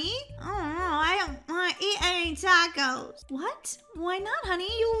face, honey? I don't know. I don't want to eat any tacos. What? Why not, honey?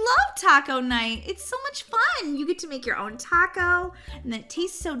 You love taco night. It's so much fun. You get to make your own taco, and then it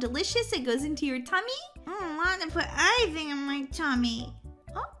tastes so delicious it goes into your tummy. I don't want to put anything in my tummy.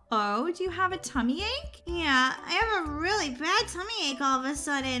 Oh, do you have a tummy ache? Yeah, I have a really bad tummy ache all of a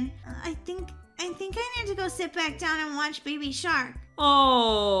sudden. I think I need to go sit back down and watch Baby Shark.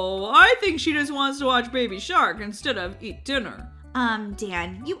 Oh, I think she just wants to watch Baby Shark instead of eat dinner.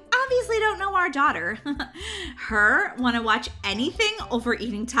 Dan, you obviously don't know our daughter. Her want to watch anything over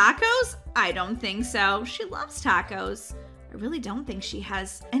eating tacos? I don't think so. She loves tacos. I really don't think she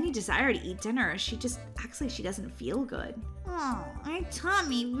has any desire to eat dinner. She just acts like she doesn't feel good. Oh, my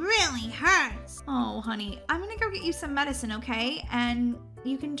tummy really hurts. Oh, honey, I'm gonna go get you some medicine, okay? And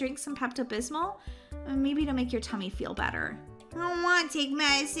you can drink some Pepto-Bismol, maybe to make your tummy feel better. I don't want to take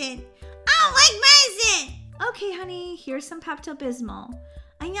medicine. I don't like medicine. Okay, honey, here's some Pepto-Bismol.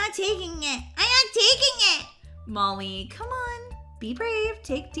 I'm not taking it. I'm not taking it. Molly, come on. Be brave.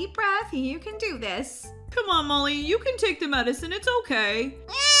 Take a deep breath. You can do this. Come on, Molly. You can take the medicine. It's okay.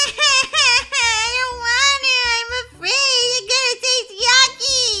 I don't want it. I'm afraid. It's gonna taste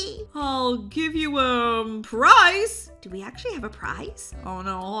yucky. I'll give you a prize. Do we actually have a prize? Oh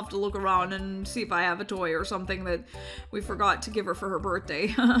no, I'll have to look around and see if I have a toy or something that we forgot to give her for her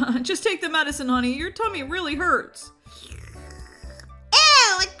birthday. Just take the medicine, honey. Your tummy really hurts. Ew,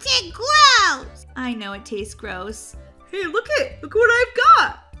 it tastes gross. I know it tastes gross. Hey, look what I've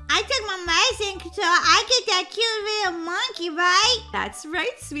got. I took my medicine so I get that cute little monkey, right? That's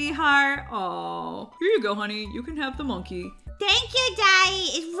right, sweetheart. Oh, here you go, honey. You can have the monkey. Thank you,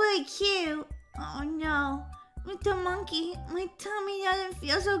 Daddy. It's really cute. Oh no. With the monkey, my tummy doesn't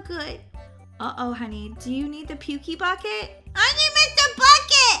feel so good. Uh-oh, honey. Do you need the pukey bucket? I need Mr.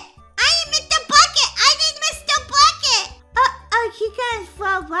 Bucket! I need Mr. Bucket! I need Mr. Bucket! Uh-oh, he gonna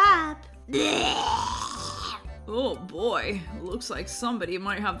throw up. Oh boy, looks like somebody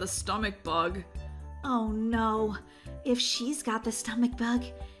might have the stomach bug. Oh no. If she's got the stomach bug,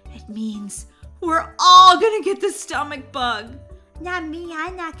 it means we're all gonna get the stomach bug. Not me,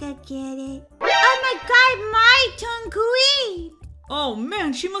 I'm not gonna get it. Oh my god, my tongue queen! Oh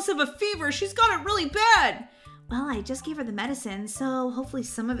man, she must have a fever. She's got it really bad. Well, I just gave her the medicine, so hopefully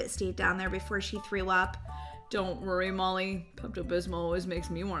some of it stayed down there before she threw up. Don't worry, Molly. Pepto-Bismol always makes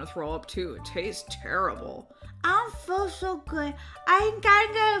me want to throw up too. It tastes terrible. I don't feel so good. I'm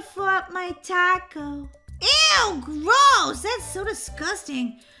gonna throw up my taco. Ew, gross! That's so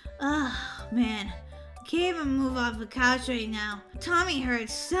disgusting. Ugh, man. I can't even move off the couch right now. Tummy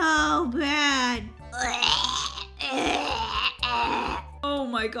hurts so bad. Oh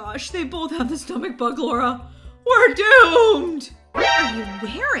my gosh, they both have the stomach bug, Laura. We're doomed! What are you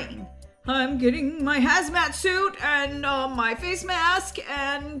wearing? I'm getting my hazmat suit and my face mask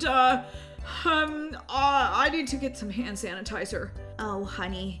and I need to get some hand sanitizer. Oh,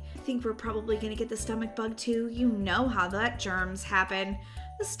 honey, I think we're probably gonna get the stomach bug too. You know how that germs happen.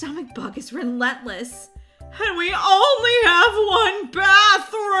 The stomach bug is relentless. And we only have one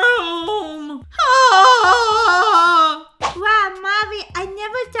bathroom! Ah! Wow, Mommy, I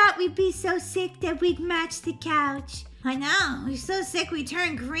never thought we'd be so sick that we'd match the couch. I know, we're so sick we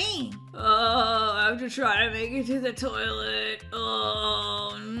turn green. Oh, I have to try to make it to the toilet.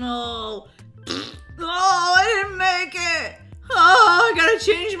 Oh, no. Oh, I didn't make it. Oh, I gotta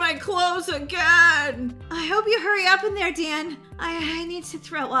change my clothes again. I hope you hurry up in there, Dan. I need to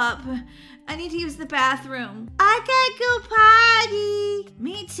throw up. I need to use the bathroom. I gotta go potty.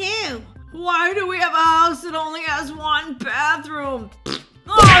 Me too. Why do we have a house that only has one bathroom? Oh,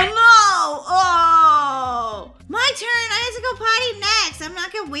 no. Oh. My turn. I have to go potty next. I'm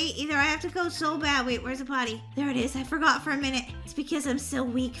not gonna wait either. I have to go so bad. Wait, where's the potty? There it is. I forgot for a minute. It's because I'm so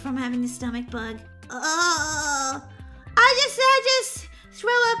weak from having the stomach bug. Oh. I just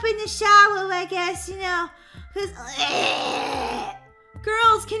throw up in the shower, I guess, you know. Cause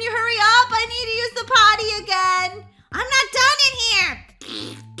Girls, can you hurry up? I need to use the potty again. I'm not done in here.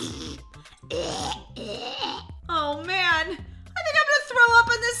 Oh man, I think I'm gonna throw up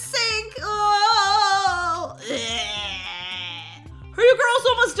in the sink. Oh. Are you girls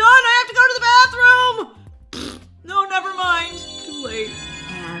almost done? I have to go to the bathroom. No, never mind. Too late.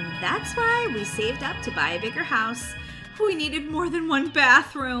 And that's why we saved up to buy a bigger house. We needed more than one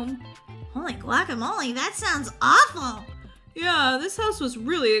bathroom. Holy guacamole, that sounds awful. Yeah, this house was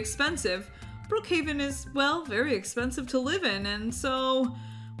really expensive. Brookhaven is, well, very expensive to live in, and so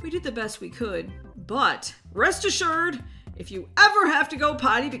we did the best we could. But rest assured, if you ever have to go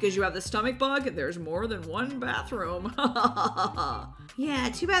potty because you have the stomach bug, there's more than one bathroom. Yeah,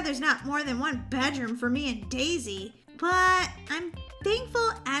 too bad there's not more than one bedroom for me and Daisy. But I'm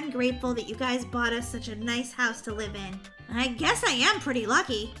thankful and grateful that you guys bought us such a nice house to live in. I guess I am pretty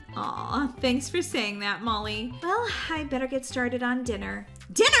lucky. Aw, thanks for saying that, Molly. Well, I better get started on dinner.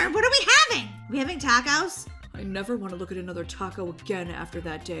 Dinner? What are we having? We having tacos? I never want to look at another taco again after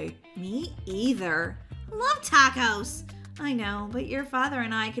that day. Me either. Love tacos. I know, but your father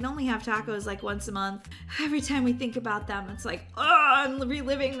and I can only have tacos like once a month. Every time we think about them, it's like, I'm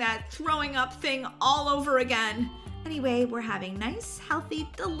reliving that throwing up thing all over again. Anyway, we're having nice, healthy,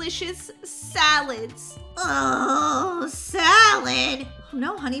 delicious salads. Oh, salad. Oh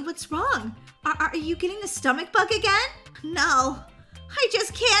no, honey, what's wrong? Are you getting the stomach bug again? No, I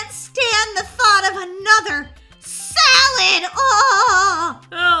just can't stand the thought of another salad. Oh,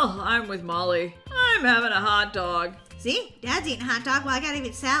 I'm with Molly. I'm having a hot dog. See, Dad's eating a hot dog while I gotta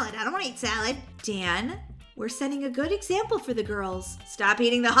eat salad. I don't want to eat salad. Dan, we're setting a good example for the girls. Stop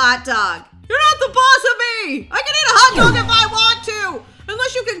eating the hot dog. You're not the boss of me! I can eat a hot dog if I want to!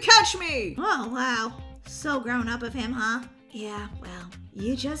 Unless you can catch me! Oh, wow. So grown up of him, huh? Yeah, well,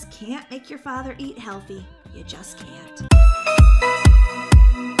 you just can't make your father eat healthy. You just can't.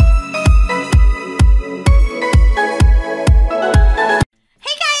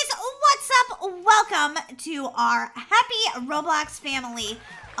 Hey guys, what's up? Welcome to our Happy Roblox Family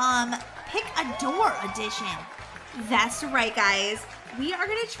Pick a Door edition. That's right, guys. We are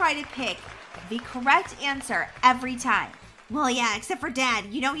going to try to pick the correct answer every time. Well, yeah, except for Dad.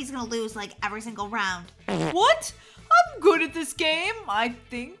 You know he's going to lose like every single round. What? I'm good at this game. I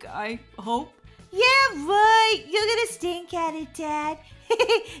think, I hope. Yeah, right. You're going to stink at it, Dad.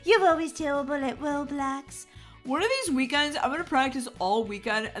 You're always terrible at Roblox. One of these weekends, I'm going to practice all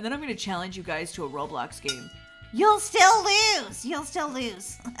weekend, and then I'm going to challenge you guys to a Roblox game. You'll still lose. You'll still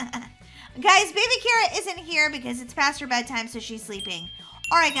lose. Guys, baby Kira isn't here because it's past her bedtime, so she's sleeping.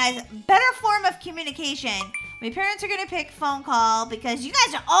 All right, guys, better form of communication. My parents are going to pick phone call because you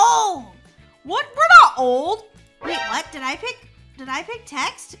guys are old. What? We're not old. Wait, what? Did I pick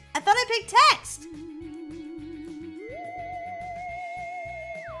text? I thought I picked text.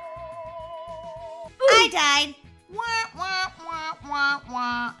 I died. Wah, wah, wah, wah,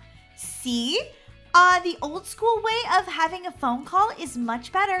 wah. See? The old school way of having a phone call is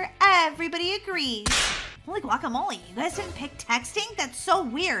much better. Everybody agrees. Holy guacamole, you guys didn't pick texting? That's so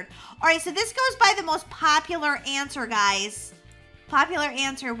weird. All right, so this goes by the most popular answer, guys. Popular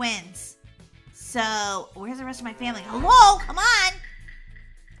answer wins. So, where's the rest of my family? Hello, come on.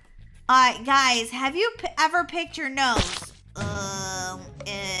 Guys, have you ever picked your nose?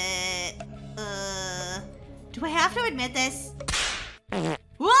 Do I have to admit this?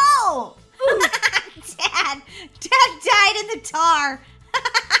 Whoa! Dad died in the tar.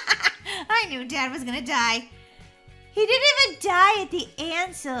 I knew Dad was gonna die. He didn't even die at the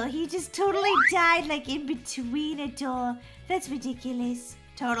answer. He just totally died like in between it all. That's ridiculous.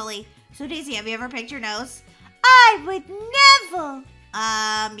 Totally. So Daisy, have you ever picked your nose? I would never.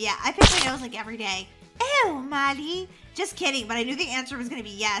 Yeah, I pick my nose like every day. Ew, Molly. Just kidding, but I knew the answer was gonna be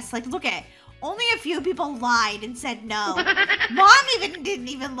yes. Like, look at, only a few people lied and said no. Mom didn't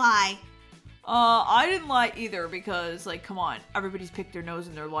even lie. I didn't lie either because, like, come on. Everybody's picked their nose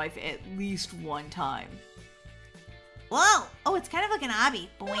in their life at least one time. Whoa. Oh, it's kind of like an obby.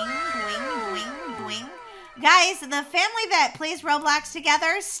 Boing, boing, boing, boing. Guys, the family that plays Roblox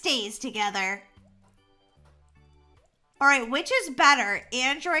together stays together. All right, which is better,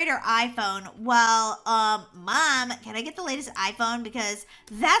 Android or iPhone? Well, Mom, can I get the latest iPhone? Because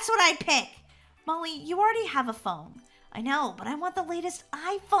that's what I pick. Molly, you already have a phone. I know, but I want the latest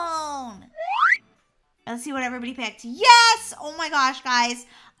iPhone. Let's see what everybody picked. Yes! Oh my gosh, guys.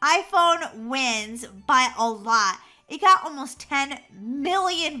 iPhone wins by a lot. It got almost 10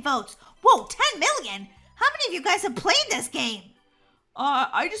 million votes. Whoa, 10 million? How many of you guys have played this game?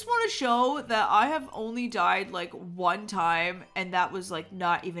 I just want to show that I have only died like one time, and that was like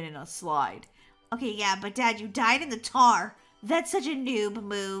not even in a slide. Okay, yeah, but Dad, you died in the tar. That's such a noob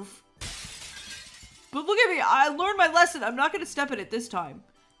move. But look at me, I learned my lesson. I'm not going to step in it this time.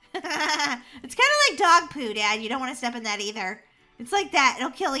 It's kind of like dog poo, Dad. You don't want to step in that either. It's like that.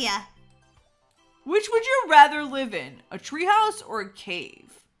 It'll kill you. Which would you rather live in? A treehouse or a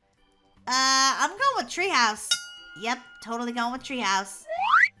cave? I'm going with treehouse. Yep, totally going with treehouse.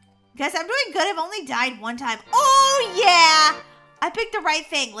 Guys, I'm doing good. I've only died one time. Oh, yeah. I picked the right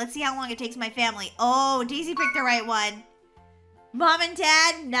thing. Let's see how long it takes my family. Oh, Daisy picked the right one. Mom and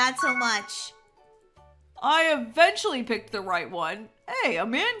Dad, not so much. I eventually picked the right one. Hey, a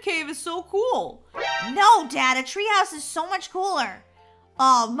man cave is so cool. No, Dad, a treehouse is so much cooler.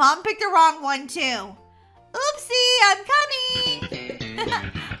 Oh, Mom picked the wrong one, too. Oopsie, I'm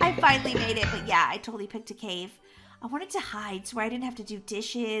coming. I finally made it, but yeah, I totally picked a cave. I wanted to hide so I didn't have to do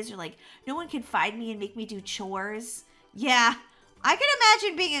dishes or like no one could find me and make me do chores. Yeah, I can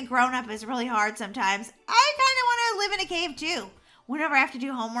imagine being a grown-up is really hard sometimes. I kind of want to live in a cave too. Whenever I have to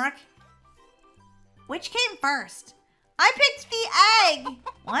do homework. Which came first? I picked the egg.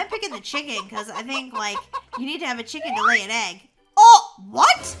 Well, I'm picking the chicken because I think like you need to have a chicken to lay an egg. Oh,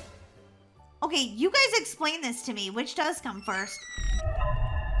 what? Okay, you guys explain this to me. Which does come first?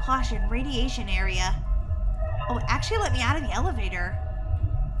 Caution, radiation area. Oh, it actually let me out of the elevator.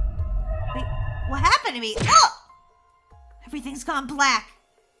 Wait, what happened to me? Oh! Everything's gone black.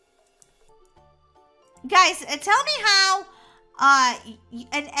 Guys, tell me how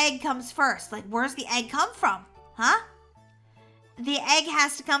an egg comes first. Like, where's the egg come from? Huh? The egg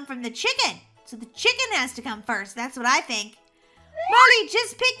has to come from the chicken. So the chicken has to come first. That's what I think. Molly,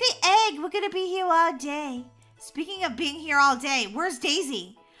 just pick the egg. We're going to be here all day. Speaking of being here all day, where's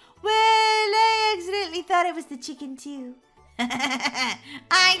Daisy? Well, I accidentally thought it was the chicken too.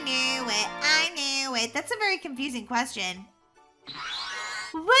 I knew it. That's a very confusing question.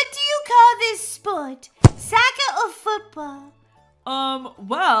 What do you call this sport? Soccer or football?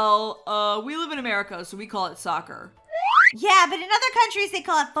 Well, we live in America, so we call it soccer. Yeah, but in other countries they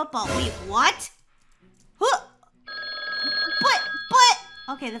call it football. Wait, what? But.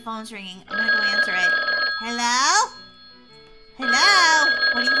 Okay, the phone's ringing. I'm gonna go answer it. Hello? Hello?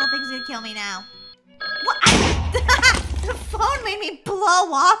 What evil thing's gonna kill me now? What? The phone made me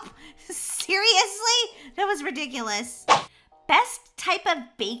blow up? Seriously? That was ridiculous. Best type of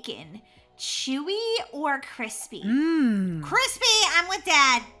bacon, chewy or crispy? Crispy, I'm with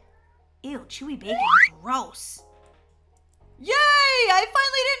Dad. Ew, chewy bacon, gross. Yay! I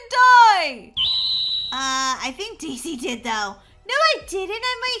finally didn't die! I think Daisy did though. No, I didn't.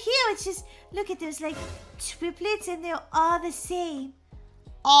 I'm right here. It's just, look at those like triplets and they're all the same.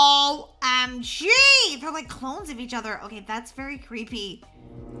 OMG! They're like clones of each other. Okay, that's very creepy.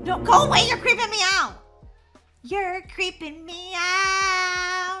 No, go away. You're creeping me out. You're creeping me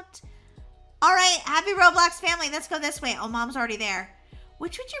out. All right, happy Roblox family. Let's go this way. Oh, Mom's already there.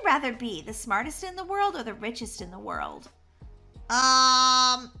 Which would you rather be? The smartest in the world or the richest in the world?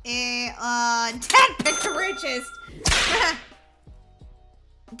 Dad picked the richest.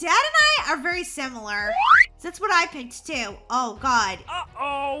 Dad and I are very similar. That's what I picked too. Oh, God.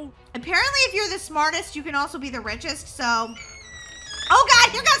 Uh-oh. Apparently, if you're the smartest, you can also be the richest, so... Oh, God,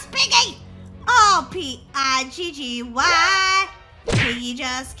 here goes Piggy! Oh, P-I-G-G-Y. Piggy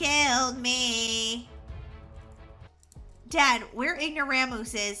just killed me. Dad, we're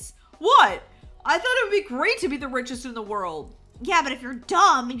ignoramuses. What? I thought it would be great to be the richest in the world. Yeah, but if you're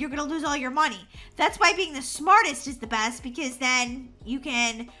dumb, you're gonna lose all your money. That's why being the smartest is the best, because then you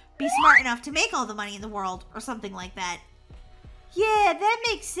can be smart enough to make all the money in the world, or something like that. Yeah, that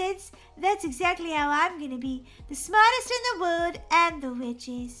makes sense. That's exactly how I'm gonna be. The smartest in the world and the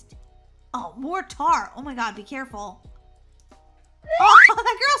richest. Oh, more tar. Oh my God, be careful. Oh,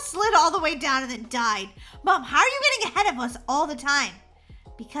 that girl slid all the way down and then died. Mom, how are you getting ahead of us all the time?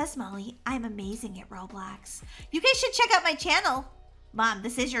 Because, Molly, I'm amazing at Roblox. You guys should check out my channel. Mom,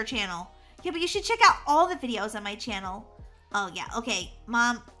 this is your channel. Yeah, but you should check out all the videos on my channel. Oh, yeah. Okay,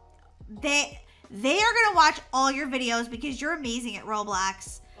 Mom, they are going to watch all your videos because you're amazing at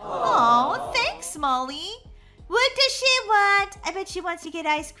Roblox. Oh, thanks, Molly. What does she want? I bet she wants to get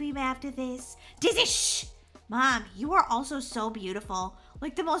ice cream after this. Daisy, shh. Mom, you are also so beautiful.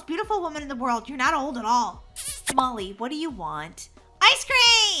 Like the most beautiful woman in the world. You're not old at all. Molly, what do you want? Ice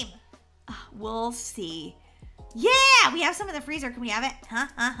cream! We'll see. Yeah, we have some in the freezer. Can we have it?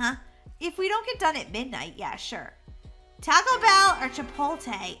 Huh? If we don't get done at midnight, yeah, sure. Taco Bell or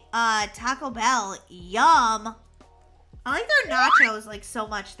Chipotle? Taco Bell. Yum. I like their nachos like so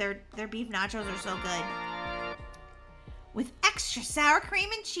much. Their beef nachos are so good. With extra sour cream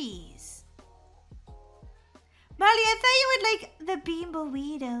and cheese. Molly, I thought you would like the bean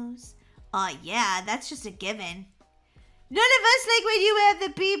burritos. Yeah, that's just a given. None of us like when you have the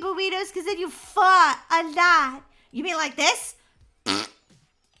bean burritos because then you fart a lot. You mean like this?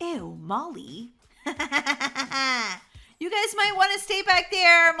 Ew, Molly. You guys might want to stay back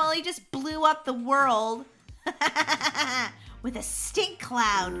there. Molly just blew up the world with a stink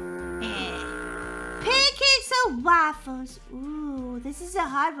cloud. Pancakes or waffles? Ooh, this is a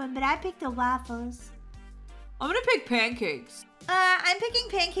hard one, but I picked the waffles. I'm gonna pick pancakes. I'm picking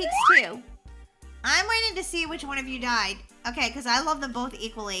pancakes too. I'm waiting to see which one of you died. Okay, because I love them both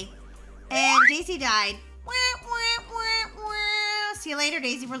equally. And Daisy died. See you later,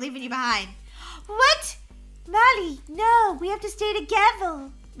 Daisy. We're leaving you behind. What? Molly, no. We have to stay together.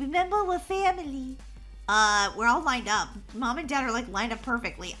 Remember, we're family. We're all lined up. Mom and Dad are like lined up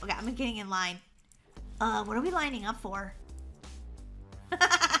perfectly. Okay, I'm getting in line. What are we lining up for?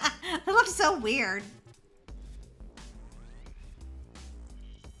 That looks so weird.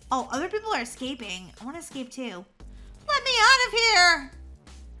 Oh, other people are escaping. I want to escape too. Let me out of here!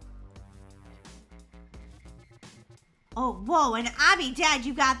 Oh, whoa, and Abby, Dad,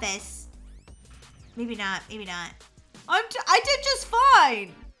 you got this. Maybe not, maybe not. I did just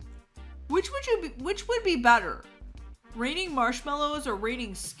fine. Which would be better? Raining marshmallows or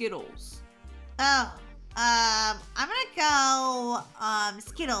raining Skittles? Oh, I'm gonna go,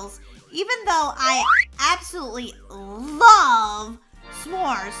 Skittles. Even though I absolutely love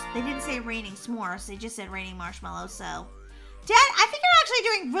s'mores. They didn't say raining s'mores. They just said raining marshmallows, so. Dad, I think you're actually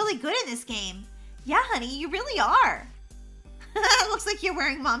doing really good in this game. Yeah, honey, you really are. It looks like you're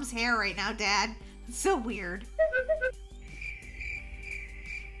wearing Mom's hair right now, Dad. It's so weird.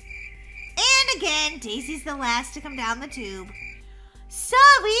 And again, Daisy's the last to come down the tube. Sorry,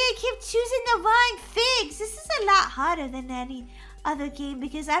 I keep choosing the wrong things. This is a lot harder than any other game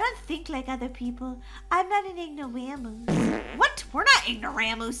because I don't think like other people. I'm not an ignoramus. What? We're not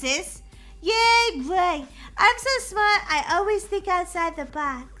ignoramuses. Yay, right. I'm so smart, I always think outside the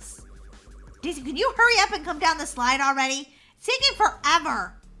box. Daisy, can you hurry up and come down the slide already? It's taking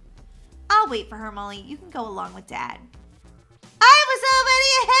forever. I'll wait for her, Molly. You can go along with Dad. I was already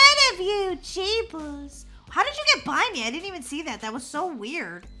ahead of you, jeepers. How did you get by me? I didn't even see that. That was so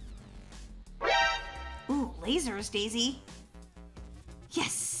weird. Ooh, lasers, Daisy.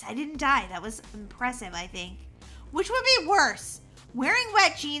 Yes, I didn't die. That was impressive, I think. Which would be worse? Wearing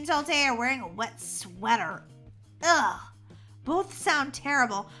wet jeans all day or wearing a wet sweater? Ugh. Both sound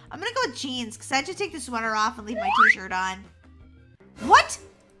terrible. I'm gonna go with jeans because I just take the sweater off and leave my t-shirt on. What?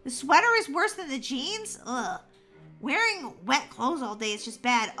 The sweater is worse than the jeans? Ugh. Wearing wet clothes all day is just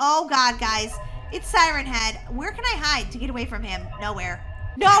bad. Oh God, guys. It's Siren Head. Where can I hide to get away from him? Nowhere.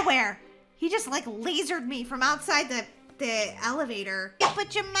 Nowhere. He just like lasered me from outside the elevator. You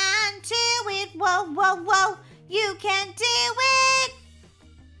put your mind to it. Whoa, whoa, whoa. You can do it.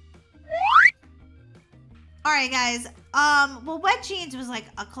 All right, guys. Well, wet jeans was like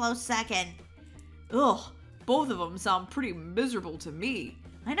a close second. Ugh, both of them sound pretty miserable to me.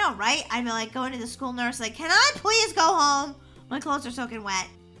 I know, right? I'd be like going to the school nurse like, can I please go home? My clothes are soaking wet.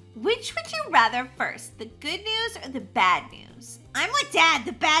 Which would you rather first, the good news or the bad news? I'm with Dad,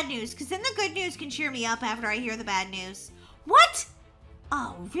 the bad news, because then the good news can cheer me up after I hear the bad news. What?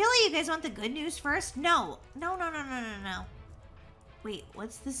 Oh, really? You guys want the good news first? No. No. Wait,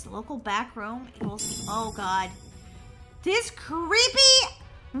 what's this local back room? Oh, God. This creepy,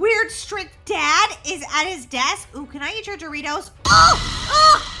 weird, strict dad is at his desk. Ooh, can I eat your Doritos?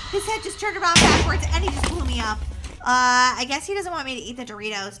 Oh! His head just turned around backwards and he just blew me up. I guess he doesn't want me to eat the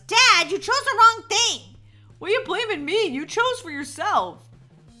Doritos. Dad, you chose the wrong thing. What are you blaming me? You chose for yourself.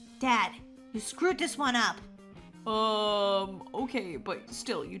 Dad, you screwed this one up. Okay, but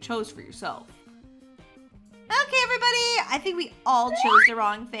still, you chose for yourself. Okay, everybody. I think we all chose the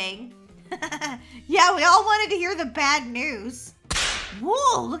wrong thing. Yeah, we all wanted to hear the bad news.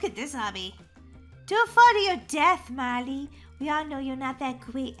 Whoa, look at this hobby. Don't fall to your death, Molly. We all know you're not that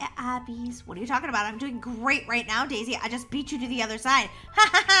great at hobbies. What are you talking about? I'm doing great right now, Daisy. I just beat you to the other side. Ha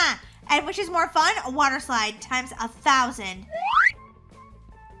ha ha. And which is more fun? A water slide times 1,000.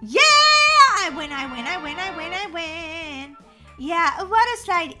 Yeah! I win. Yeah, a water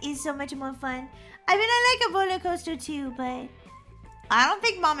slide is so much more fun. I mean, I like a roller coaster too, but I don't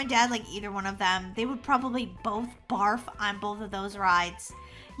think Mom and Dad like either one of them. They would probably both barf on both of those rides.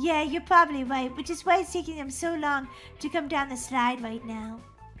 Yeah, you're probably right, which is why it's taking them so long to come down the slide right now.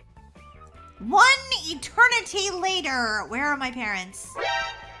 One eternity later. Where are my parents?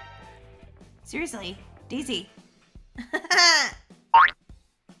 Seriously, Daisy.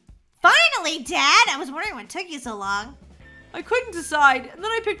 Finally, Dad! I was wondering what took you so long. I couldn't decide, and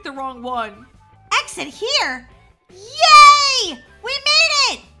then I picked the wrong one. Exit here! Yay! We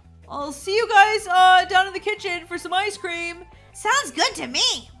made it! I'll see you guys down in the kitchen for some ice cream. Sounds good to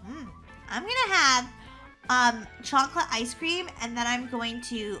me. I'm gonna have chocolate ice cream, and then I'm going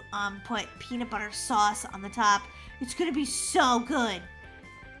to put peanut butter sauce on the top. It's gonna be so good.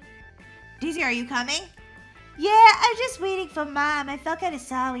 Daisy, are you coming? yeah, I'm just waiting for Mom. I felt kind of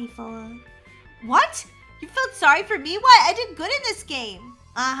sorry for her. What? You felt sorry for me? Why? I did good in this game.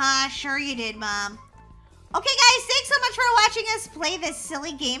 Uh-huh, sure you did, Mom. Okay, guys, thanks so much for watching us play this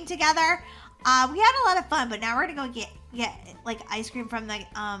silly game together. We had a lot of fun, but now we're gonna go get like ice cream from the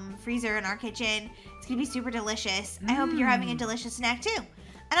freezer in our kitchen. It's gonna be super delicious. I hope you're having a delicious snack too.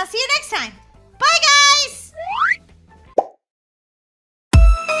 And I'll see you next time. Bye, guys!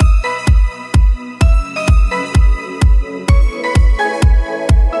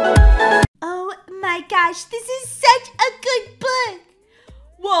 Oh my gosh, this is such a good book.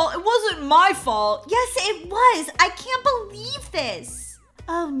 Well, it wasn't my fault. Yes, it was. I can't believe this.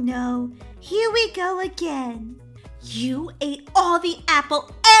 Oh no, here we go again. You ate all the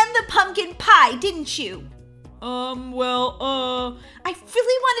apple and the pumpkin pie, didn't you? Well, I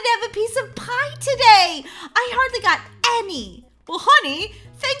really wanted to have a piece of pie today. I hardly got any. well, honey,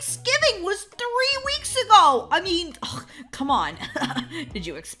 Thanksgiving was 3 weeks ago. I mean, come on. Did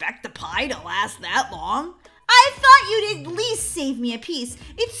you expect the pie to last that long? I thought you'd at least save me a piece.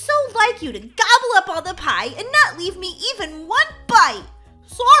 It's so like you to gobble up all the pie and not leave me even one bite.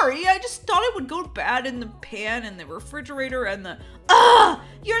 Sorry, I just thought it would go bad in the pan and the refrigerator and the... Ugh!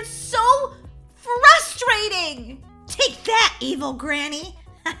 You're so frustrating! Take that, evil granny!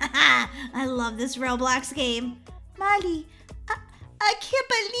 I love this Roblox game. Molly, I can't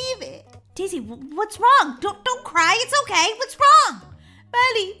believe it. Daisy, what's wrong? Don't cry. It's okay. What's wrong?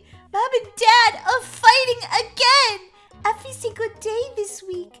 Molly, again. Every single day this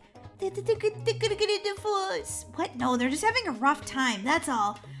week. They're gonna get a divorce. What? No, they're just having a rough time. That's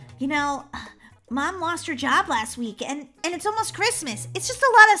all. You know, Mom lost her job last week, and it's almost Christmas. It's just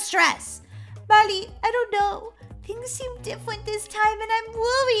a lot of stress. Molly, I don't know. Things seem different this time, and I'm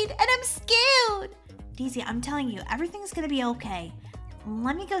worried, and I'm scared. Daisy, I'm telling you, everything's gonna be okay.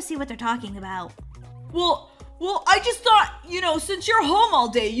 Let me go see what they're talking about. Well, I just thought, since you're home all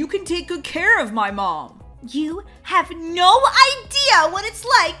day, you can take good care of my mom. You have no idea what it's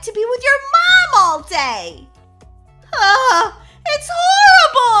like to be with your mom all day. It's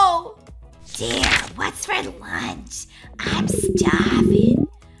horrible. Dear, what's for lunch? I'm starving.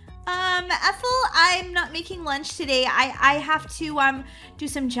 Ethel, I'm not making lunch today. I have to do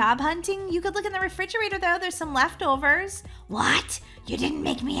some job hunting. You could look in the refrigerator though. There's some leftovers. What? You didn't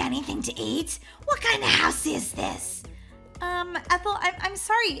make me anything to eat? What kind of house is this? Ethel, I'm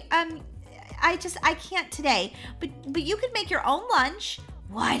sorry. I can't today. But you could make your own lunch.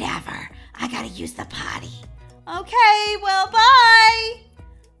 Whatever. I gotta use the potty. Okay, well, bye.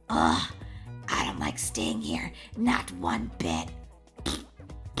 Ugh, I don't like staying here. Not one bit.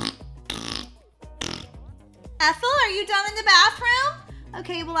 Ethel, are you done in the bathroom?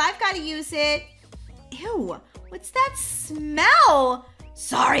 Okay, well, I've got to use it. Ew, what's that smell?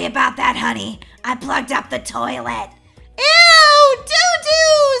 Sorry about that, honey. I plugged up the toilet. Ew,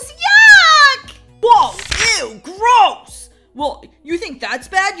 doo-doos, yuck! Whoa, ew, gross! Well, you think that's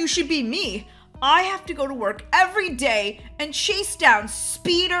bad? You should be me. I have to go to work every day and chase down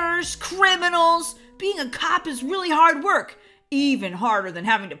speeders, criminals. Being a cop is really hard work, even harder than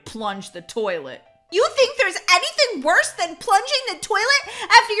having to plunge the toilet. You think there's anything worse than plunging the toilet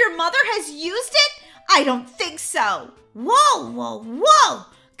after your mother has used it? I don't think so. Whoa, whoa, whoa!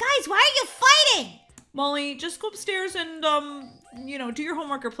 Guys, why are you fighting? Molly, just go upstairs and, do your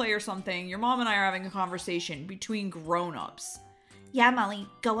homework or play or something. Your mom and I are having a conversation between grown-ups. Yeah, Molly,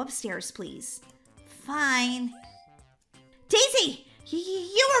 go upstairs, please. Fine. Daisy,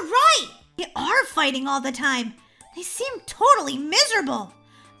 you were right. They are fighting all the time. They seem totally miserable.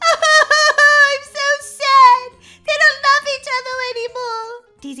 I'm so sad. They don't love each other anymore.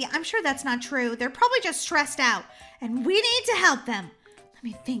 Daisy, I'm sure that's not true. They're probably just stressed out, and we need to help them. Let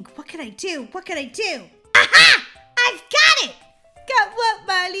me think. What could I do? What could I do? Aha! I've got it! Got what,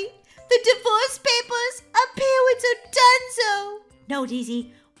 Molly? The divorce papers? Our parents are donezo. No,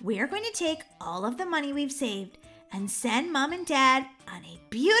 Daisy. We're going to take all of the money we've saved and send Mom and Dad on a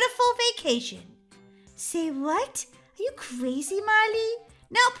beautiful vacation. Say what? Are you crazy, Molly?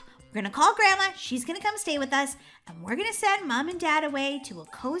 Nope. We're going to call Grandma. She's going to come stay with us. And we're going to send Mom and Dad away to a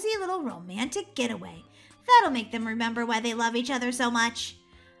cozy little romantic getaway. That'll make them remember why they love each other so much.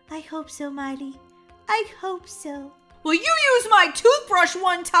 I hope so, Molly. I hope so. Well, you used my toothbrush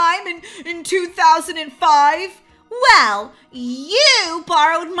one time in 2005. Well, you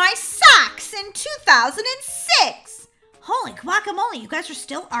borrowed my socks in 2006. Holy guacamole, you guys are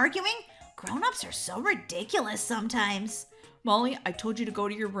still arguing? Grown-ups are so ridiculous sometimes. Molly, I told you to go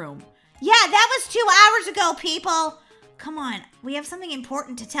to your room. Yeah, that was 2 hours ago, people. Come on, we have something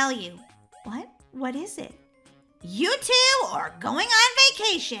important to tell you. What? What is it? You two are going on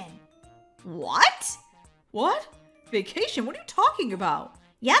vacation. What? What? Vacation? What are you talking about?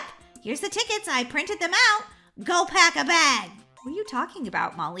 Yep, here's the tickets. I printed them out. Go pack a bag. What are you talking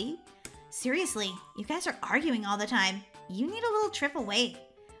about, Molly? Seriously, you guys are arguing all the time. You need a little trip away.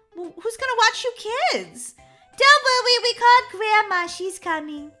 Well, who's gonna watch you kids? Don't worry, we called Grandma. She's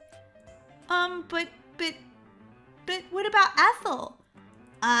coming. But what about Ethel?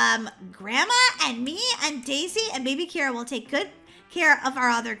 Grandma and me and Daisy and baby Kira will take good care of our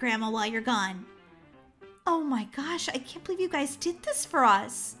other grandma while you're gone. Oh my gosh, I can't believe you guys did this for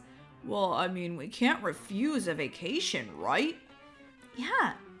us. Well, I mean, we can't refuse a vacation, right?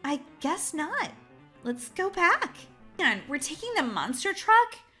 Yeah, I guess not. Let's go back. And we're taking the monster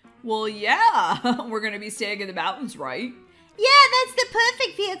truck? Well, yeah, we're gonna be staying in the mountains, right? Yeah, that's the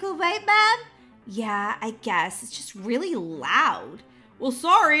perfect vehicle, right, Mom? Yeah, I guess. It's just really loud. Well,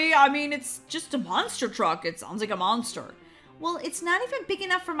 sorry, I mean, it's just a monster truck. It sounds like a monster. Well, it's not even big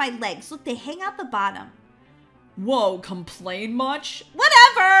enough for my legs. Look, they hang out the bottom. Whoa, complain much?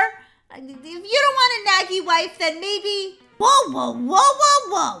 Whatever! If you don't want a naggy wife, then maybe... Whoa, whoa, whoa, whoa,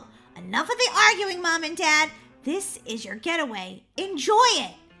 whoa! Enough of the arguing, Mom and Dad. This is your getaway. Enjoy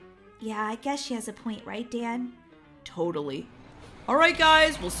it! Yeah, I guess she has a point, right, Dan? Totally. All right,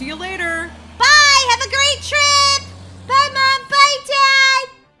 guys, we'll see you later. Bye! Have a great trip! Bye, Mom! Bye, Dad!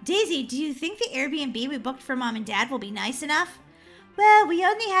 Daisy, do you think the Airbnb we booked for Mom and Dad will be nice enough? Well, we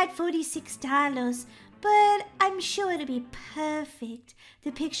only had $46, but I'm sure it'll be perfect.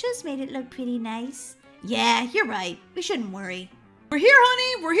 The pictures made it look pretty nice. Yeah, you're right. We shouldn't worry. We're here,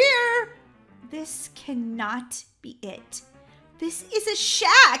 honey. We're here. This cannot be it. This is a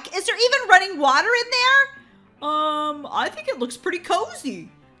shack. Is there even running water in there? I think it looks pretty cozy.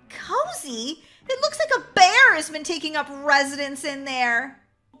 Cozy? It looks like a bear has been taking up residence in there.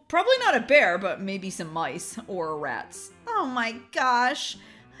 Probably not a bear, but maybe some mice or rats. Oh my gosh.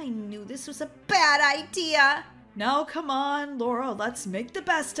 I knew this was a bad idea. Now, come on, Laura. Let's make the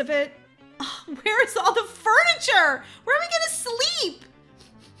best of it. Oh, where's all the furniture? Where are we gonna sleep?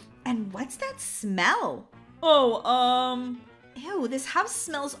 And what's that smell? Oh, Ew, this house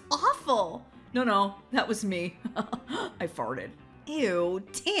smells awful. No, that was me. I farted. Ew,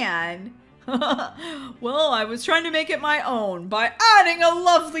 Dan. Well, I was trying to make it my own by adding a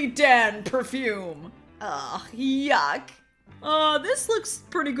lovely Dan perfume. Ugh, yuck. This looks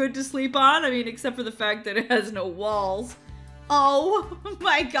pretty good to sleep on. I mean, except for the fact that it has no walls. Oh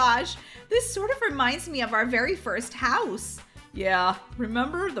my gosh, this sort of reminds me of our very first house. Yeah,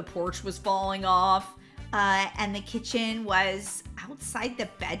 remember the porch was falling off? And the kitchen was outside the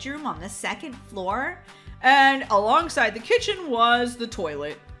bedroom on the second floor. And alongside the kitchen was the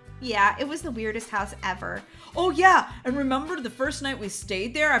toilet. Yeah, it was the weirdest house ever. Oh yeah, and remember the first night we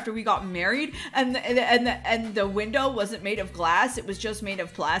stayed there after we got married, and the window wasn't made of glass; it was just made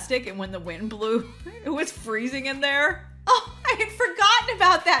of plastic. And when the wind blew, it was freezing in there. Oh, I had forgotten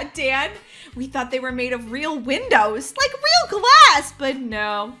about that, Dan. We thought they were made of real windows, like real glass, but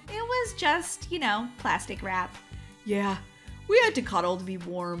no, it was just, plastic wrap. Yeah, we had to cuddle to be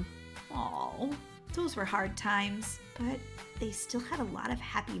warm. Oh, those were hard times, but they still had a lot of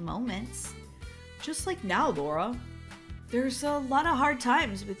happy moments. Just like now, Laura. There's a lot of hard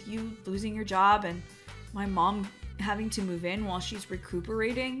times with you losing your job and my mom having to move in while she's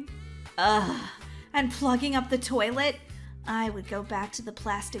recuperating. Ugh, and plugging up the toilet. I would go back to the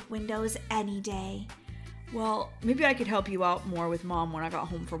plastic windows any day. Well, maybe I could help you out more with Mom when I got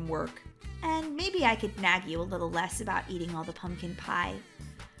home from work. And maybe I could nag you a little less about eating all the pumpkin pie.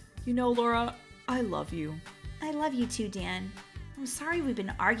 You know, Laura, I love you. I love you too, Dan. I'm sorry we've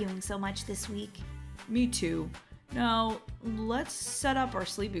been arguing so much this week. Me too. Now, let's set up our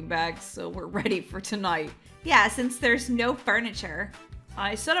sleeping bags so we're ready for tonight. Yeah, since there's no furniture.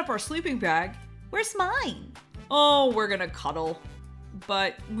 I set up our sleeping bag. Where's mine? Oh, we're gonna cuddle.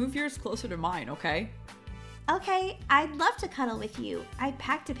 But move yours closer to mine, okay? Okay, I'd love to cuddle with you. I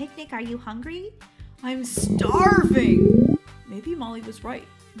packed a picnic. Are you hungry? I'm starving! Maybe Molly was right.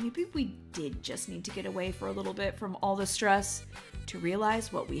 Maybe we did just need to get away for a little bit from all the stress to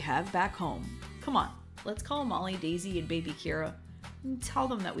realize what we have back home. Come on, let's call Molly, Daisy, and baby Kira and tell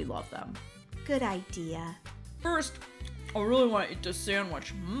them that we love them. Good idea. First, I really want to eat this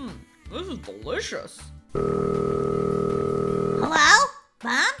sandwich. This is delicious. Hello?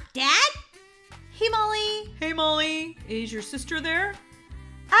 Mom? Dad? Hey, Molly. Hey, Molly. Is your sister there?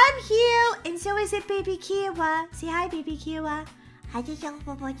 I'm here, and so is it baby Kira. Say hi, baby Kira. Don't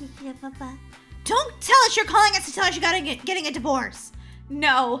tell us you're calling us to tell us you getting a divorce.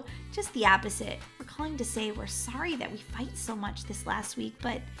 No, just the opposite. We're calling to say we're sorry that we fight so much this last week,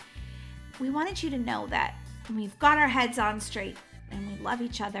 but we wanted you to know that we've got our heads on straight and we love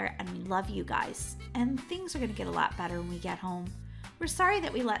each other and we love you guys. And things are going to get a lot better when we get home. We're sorry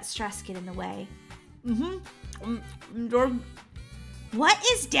that we let stress get in the way. What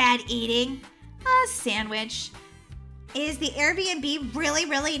is Dad eating? A sandwich. Is the Airbnb really,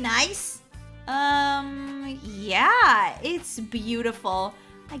 really nice? Yeah, it's beautiful.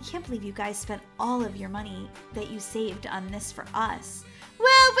 I can't believe you guys spent all of your money that you saved on this for us.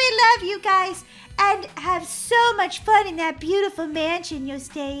 Well, we love you guys and have so much fun in that beautiful mansion you're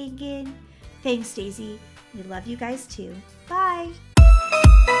staying in. Thanks, Daisy. We love you guys too. Bye.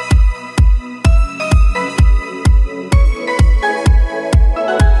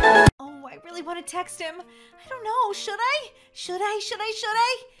 Oh, I really want to text him. I don't know. Should I? Should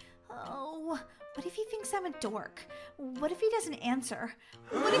I? Oh, what if he thinks I'm a dork? What if he doesn't answer?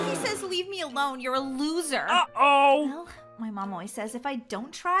 What if he says, leave me alone, you're a loser? Uh-oh! Well, my mom always says if I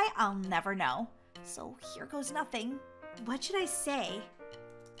don't try, I'll never know. So here goes nothing. What should I say?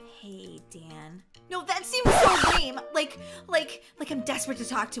 Hey, Dan. No, that seems so lame. Like I'm desperate to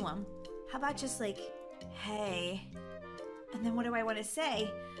talk to him. How about just like, hey. And then what do I want to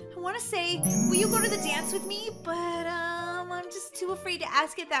say? I want to say, will you go to the dance with me? But I'm just too afraid to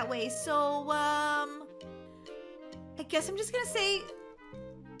ask it that way. So I guess I'm just gonna say,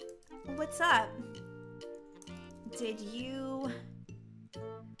 what's up? Did you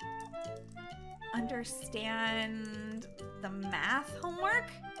understand the math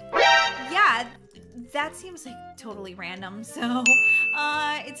homework? Yeah, that seems like totally random. So,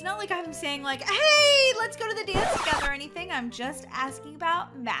 it's not like I'm saying like, hey, let's go to the dance together or anything. I'm just asking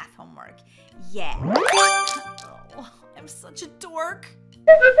about math homework. Yeah. Oh, I'm such a dork.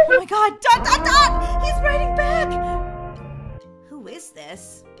 Oh my God, Dot! He's writing back. Who is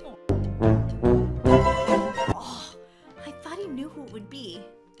this? Oh, I thought he knew who it would be.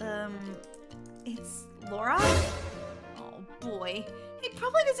 It's Laura? Oh boy. He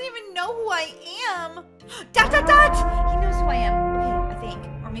probably doesn't even know who I am. Dot! He knows who I am. Okay, I think.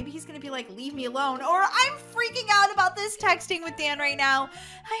 Or maybe he's gonna be like, leave me alone. Or I'm freaking out about this texting with Dan right now.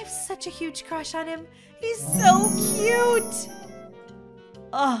 I have such a huge crush on him. He's so cute.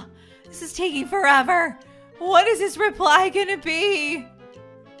 Oh, this is taking forever. What is his reply gonna be?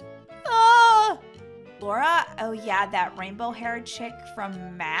 Laura? Oh yeah, that rainbow-haired chick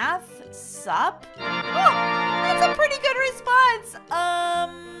from math? Sup? Oh, that's a pretty good response.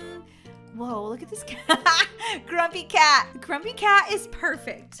 Whoa, look at this cat. Grumpy cat. Grumpy cat is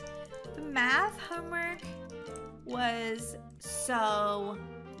perfect. The math homework was so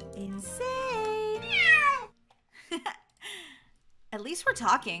insane. At least we're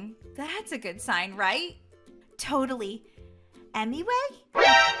talking. That's a good sign, right? Totally. Anyway,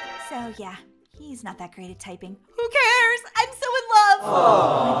 so yeah, he's not that great at typing. Who cares? I'm so in love.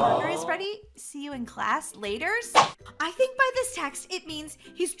 My burger is ready. See you in class later. I think by this text, it means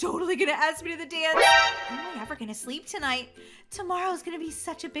he's totally gonna ask me to the dance. How am I ever gonna sleep tonight? Tomorrow's gonna be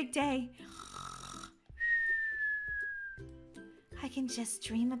such a big day. I can just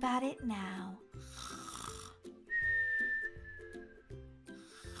dream about it now.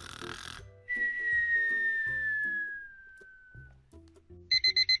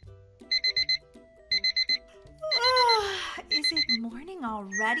 Is it morning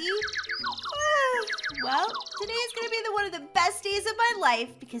already? Well, today is going to be one of the best days of my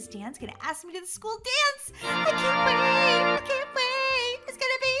life because Dan's going to ask me to the school dance. I can't wait. I can't wait. It's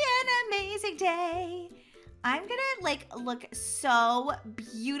going to be an amazing day. I'm going to like look so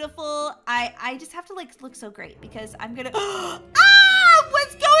beautiful. I just have to like look so great because I'm going to... Ah!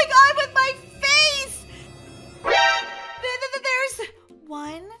 What's going on with my face? There's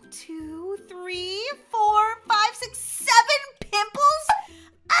 1, 2, 3, 4, 5, 6, 7 pimples?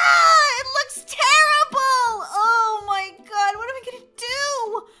 Ah, it looks terrible! Oh my God, what am I gonna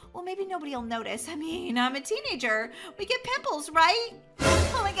do? Well, maybe nobody will notice. I mean, I'm a teenager. We get pimples, right?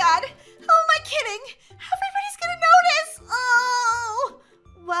 Oh my God, who am I kidding? Everybody's gonna notice! Oh!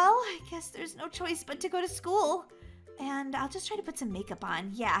 Well, I guess there's no choice but to go to school. And I'll just try to put some makeup on.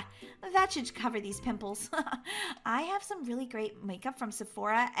 Yeah, that should cover these pimples. I have some really great makeup from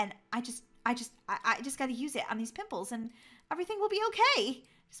Sephora, and I just gotta use it on these pimples, and everything will be okay.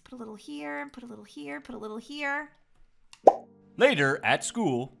 Just put a little here, put a little here, put a little here. Later at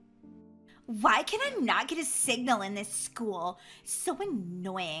school. Why can I not get a signal in this school? It's so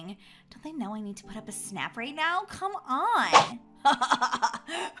annoying. Don't they know I need to put up a snap right now? Come on.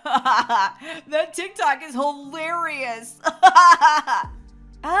 That TikTok is hilarious.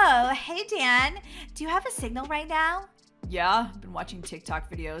 Oh, hey Dan. Do you have a signal right now? Yeah, I've been watching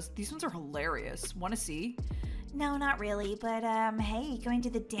TikTok videos. These ones are hilarious. Want to see? No, not really, but hey, going to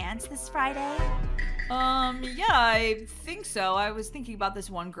the dance this Friday? Yeah, I think so. I was thinking about this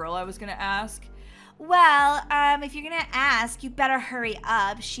one girl I was gonna ask. Well, if you're gonna ask, you better hurry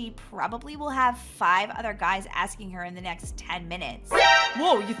up. She probably will have 5 other guys asking her in the next 10 minutes.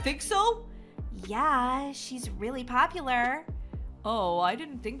 Whoa, you think so? Yeah, she's really popular. Oh, I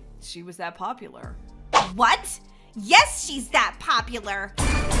didn't think she was that popular. What? Yes, she's that popular.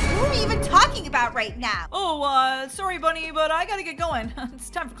 Who are we even talking about right now? Oh, sorry, Bunny, but I gotta get going. It's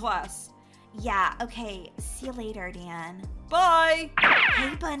time for class. Yeah, okay. See you later, Dan. Bye!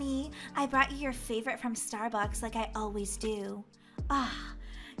 Hey, Bunny. I brought you your favorite from Starbucks like I always do. Ah,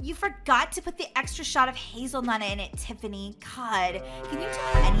 you forgot to put the extra shot of hazelnut in it, Tiffany. God, can you do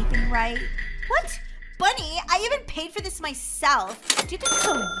anything right? What? Bunny, I even paid for this myself. Do you think it's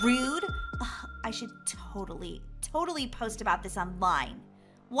so rude? Ugh, I should totally post about this online.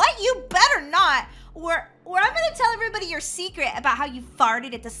 What? You better not. Or I'm gonna tell everybody your secret about how you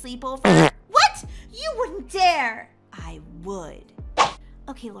farted at the sleepover. What? You wouldn't dare. I would.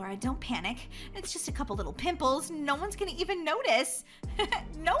 Okay, Laura, don't panic. It's just a couple little pimples. No one's gonna even notice.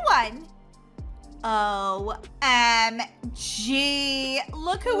 No one. OMG.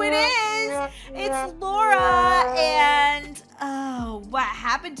 Look who it is. It's Laura. And, oh, what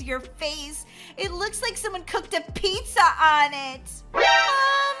happened to your face? It looks like someone cooked a pizza on it.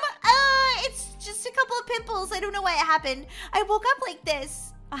 It's just a couple of pimples. I don't know why it happened. I woke up like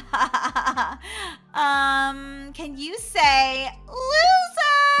this. Can you say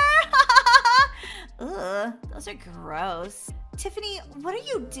loser? Ugh, those are gross. Tiffany, what are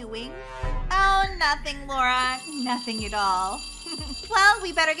you doing? Oh, nothing, Laura. Nothing at all. Well,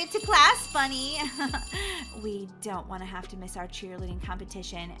 we better get to class, Bunny. We don't want to have to miss our cheerleading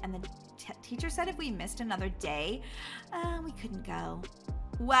competition, and the teacher said if we missed another day, we couldn't go.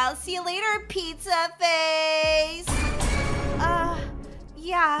 Well, see you later, pizza face.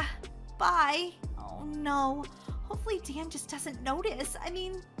 Yeah, bye. Oh no, hopefully Dan just doesn't notice. I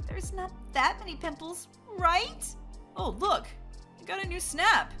mean, there's not that many pimples, right? Oh, look, I got a new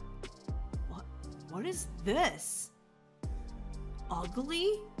snap. What is this?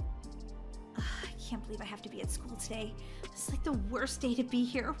 Ugly? I can't believe I have to be at school today. This is like the worst day to be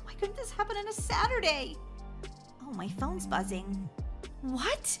here. Why couldn't this happen on a Saturday? Oh, my phone's buzzing.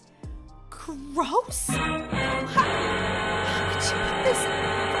 What? Gross? How could you put this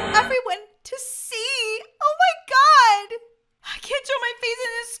for everyone to see? Oh my god! I can't show my face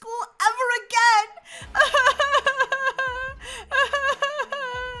in this school ever again!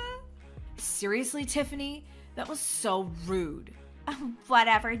 Seriously, Tiffany? That was so rude.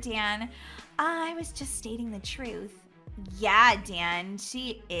 Whatever, Dan. I was just stating the truth. Yeah, Dan,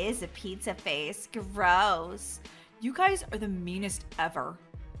 she is a pizza face. Gross. You guys are the meanest ever.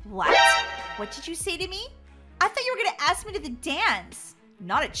 What? What did you say to me? I thought you were going to ask me to the dance.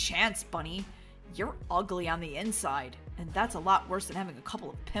 Not a chance, Bunny. You're ugly on the inside, and that's a lot worse than having a couple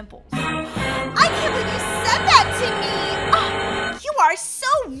of pimples. I can't believe you said that to me. Oh, you are so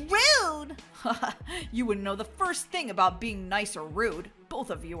rude. You wouldn't know the first thing about being nice or rude. Both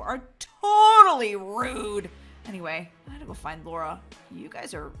of you are totally rude. Anyway, I gotta go find Laura. You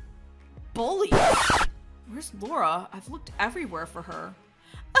guys are bullies. Where's Laura? I've looked everywhere for her.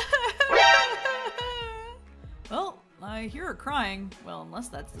 Well, I hear her crying. Well, unless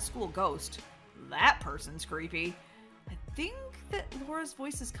that's the school ghost. That person's creepy. I think that Laura's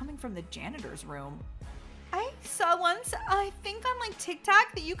voice is coming from the janitor's room. I saw once, I think on like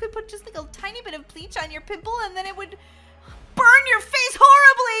TikTok, that you could put just like a tiny bit of bleach on your pimple and then it would burn your face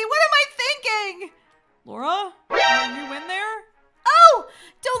horribly. What am I thinking? Laura, are you in there? Oh,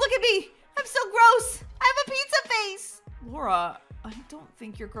 don't look at me. I'm so gross. I have a pizza face. Laura, I don't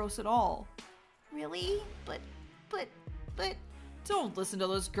think you're gross at all. Really? But. Don't listen to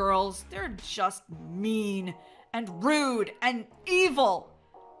those girls. They're just mean and rude and evil.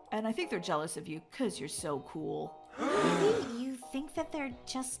 And I think they're jealous of you because you're so cool. Really? You think that they're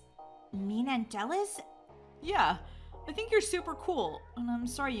just mean and jealous? Yeah, I think you're super cool. And I'm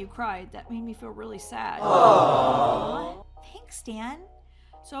sorry you cried. That made me feel really sad. Aww. Thanks, Dan.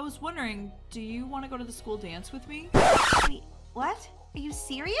 So I was wondering, do you want to go to the school dance with me? Wait, what? Are you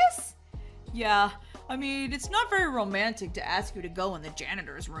serious? Yeah, I mean, it's not very romantic to ask you to go in the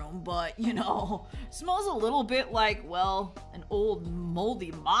janitor's room, but, you know, smells a little bit like, well, an old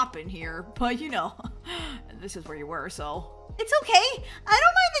moldy mop in here, but, you know, this is where you were, so. It's okay. I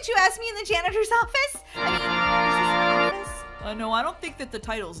don't mind that you asked me in the janitor's office. I mean, is this an office? No, I don't think that the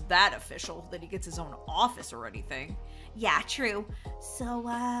title's that official, that he gets his own office or anything. Yeah, true. So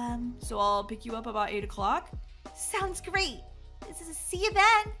I'll pick you up about 8 o'clock? Sounds great. See you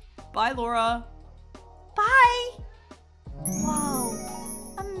then. Bye, Laura. Bye. Whoa,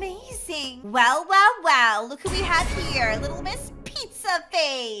 amazing. Well, look who we have here, Little Miss Pizza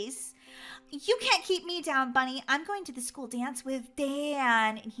Face. You can't keep me down, Bunny. I'm going to the school dance with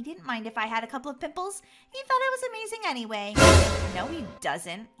Dan, and he didn't mind if I had a couple of pimples. He thought I was amazing anyway. No, he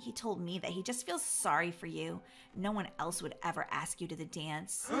doesn't. He told me that he just feels sorry for you. No one else would ever ask you to the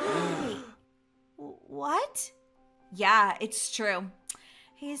dance. Wait, what? Yeah, it's true.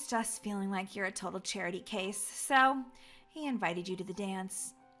 He's just feeling like you're a total charity case, so he invited you to the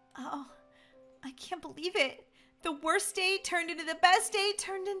dance. Oh, I can't believe it. The worst day turned into the best day,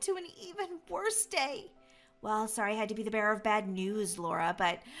 turned into an even worse day. Well, sorry I had to be the bearer of bad news, Laura,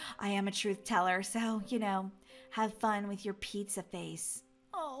 but I am a truth teller, so, you know, have fun with your pizza face.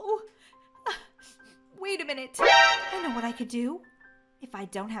 Oh, wait a minute. I know what I could do. If I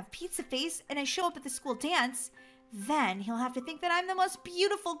don't have pizza face and I show up at the school dance, then he'll have to think that I'm the most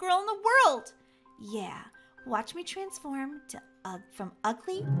beautiful girl in the world. Yeah, watch me transform from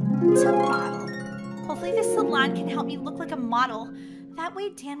ugly to model. Hopefully this salon can help me look like a model. That way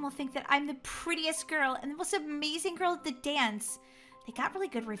Dan will think that I'm the prettiest girl and the most amazing girl at the dance. They got really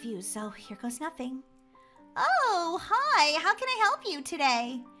good reviews, so here goes nothing. Oh, hi. How can I help you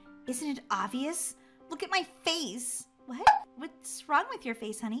today? Isn't it obvious? Look at my face. What? What's wrong with your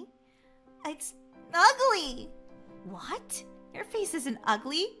face, honey? It's ugly. What? Your face isn't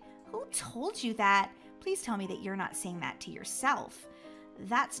ugly. Who told you that? Please tell me that you're not saying that to yourself.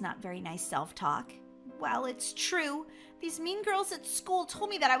 That's not very nice self-talk. Well, it's true. These mean girls at school told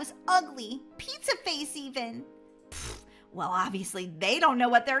me that I was ugly. Pizza face even. Pfft, well, obviously they don't know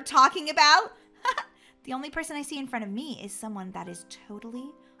what they're talking about. The only person I see in front of me is someone that is totally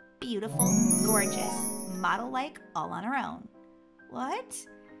beautiful, gorgeous, model-like, all on her own. What?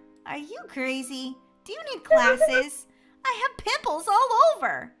 Are you crazy? Do you need glasses? I have pimples all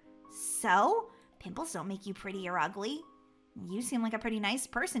over. So, pimples don't make you pretty or ugly. You seem like a pretty nice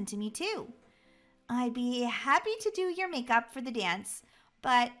person to me too. I'd be happy to do your makeup for the dance,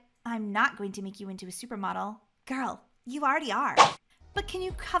 but I'm not going to make you into a supermodel. Girl, you already are. But can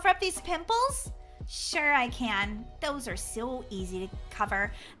you cover up these pimples? Sure I can. Those are so easy to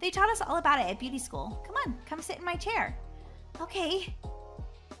cover. They taught us all about it at beauty school. Come on, come sit in my chair. Okay.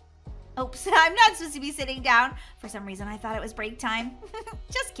 Oops, I'm not supposed to be sitting down. For some reason, I thought it was break time.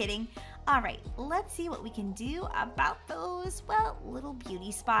 Just kidding. All right, let's see what we can do about those, well, little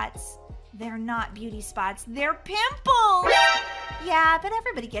beauty spots. They're not beauty spots, they're pimples! Yeah, but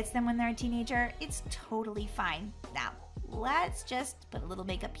everybody gets them when they're a teenager. It's totally fine. Now, let's just put a little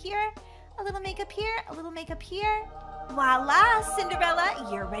makeup here, a little makeup here, a little makeup here. Voila, Cinderella,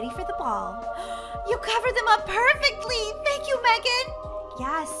 you're ready for the ball. You covered them up perfectly! Thank you, Megan!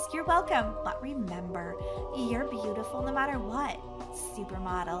 Yes, you're welcome. But remember, you're beautiful no matter what,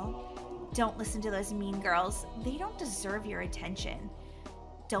 supermodel. Don't listen to those mean girls. They don't deserve your attention.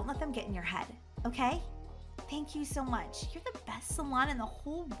 Don't let them get in your head, okay? Thank you so much. You're the best salon in the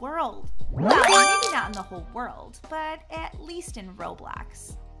whole world. Well, maybe not in the whole world, but at least in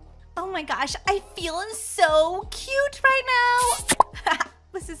Roblox. Oh my gosh, I'm feeling so cute right now.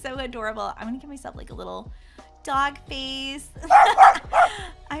 This is so adorable. I'm gonna give myself like a little dog face.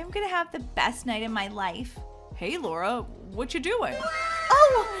 I'm gonna have the best night of my life. Hey, Laura, what you doing?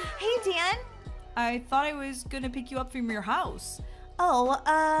 Oh, hey, Dan. I thought I was gonna pick you up from your house. Oh,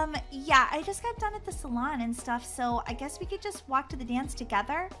 yeah, I just got done at the salon and stuff, so I guess we could just walk to the dance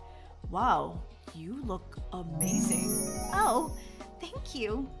together. Wow, you look amazing. Oh, thank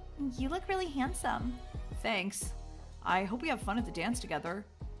you. You look really handsome. Thanks. I hope we have fun at the dance together.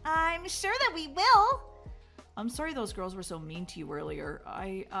 I'm sure that we will. I'm sorry those girls were so mean to you earlier.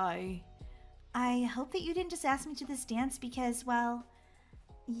 I hope that you didn't just ask me to this dance because, well,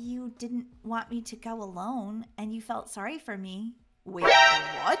 you didn't want me to go alone and you felt sorry for me. Wait,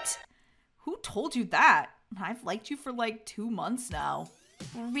 what? Who told you that? I've liked you for like 2 months now.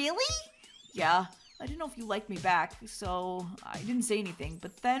 Really? Yeah, I didn't know if you liked me back, so I didn't say anything.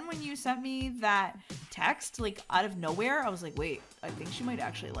 But then when you sent me that text, like out of nowhere, I was like, wait, I think she might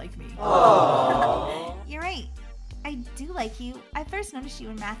actually like me. You're right. I do like you. I first noticed you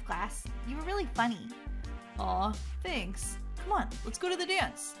in math class. You were really funny. Aw, thanks. Come on, let's go to the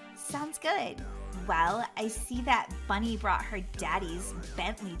dance. Sounds good. Well, I see that Bunny brought her daddy's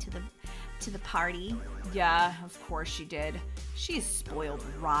Bentley to the party. Yeah, of course she did. She's spoiled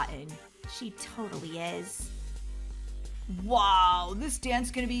rotten. She totally is. Wow, this dance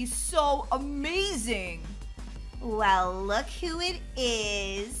is gonna be so amazing. Well, look who it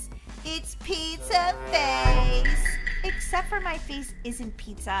is. It's Pizza Face. Except for my face isn't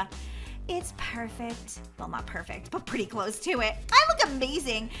pizza. It's perfect. Well, not perfect, but pretty close to it. I look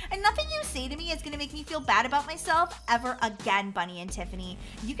amazing, and nothing you say to me is gonna make me feel bad about myself ever again, Bunny and Tiffany.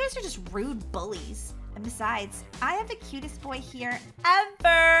 You guys are just rude bullies. And besides, I have the cutest boy here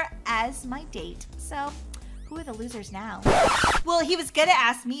ever as my date. So, who are the losers now? Well, he was gonna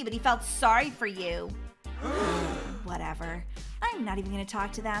ask me, but he felt sorry for you. Whatever. I'm not even gonna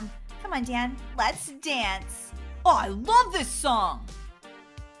talk to them. Come on, Dan, let's dance. Oh, I love this song.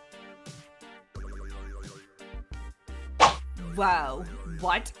 Whoa,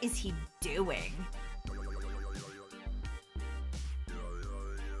 what is he doing?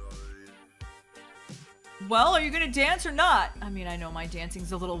 Well, are you gonna dance or not? I mean, I know my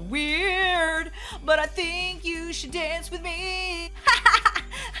dancing's a little weird, but I think you should dance with me.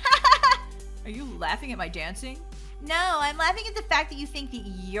 Are you laughing at my dancing? No, I'm laughing at the fact that you think that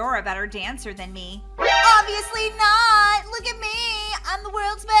you're a better dancer than me. Obviously not! Look at me! I'm the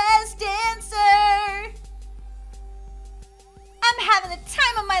world's best dancer! I'm having the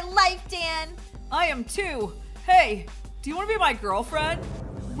time of my life, Dan! I am too. Hey, do you want to be my girlfriend?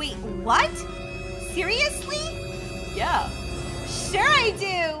 Wait, what? Seriously? Yeah. Sure I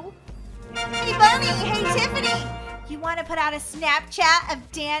do! Hey Bunny, hey Tiffany! You want to put out a Snapchat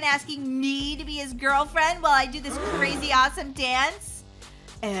of Dan asking me to be his girlfriend while I do this crazy awesome dance?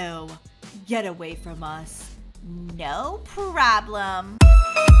 Ew, get away from us. No problem.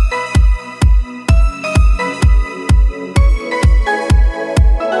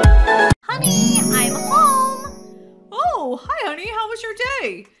 Honey, I'm home. Oh, hi honey, how was your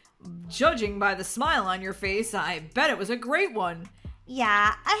day? Judging by the smile on your face, I bet it was a great one.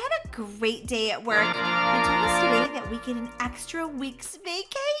 Yeah, I had a great day at work. They told us today that we get an extra week's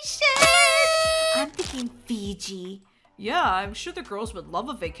vacation. I'm thinking Fiji. Yeah, I'm sure the girls would love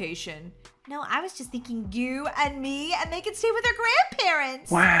a vacation. No, I was just thinking you and me, and they could stay with their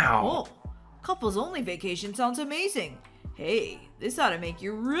grandparents. Wow. Oh, couples only vacation sounds amazing. Hey, this ought to make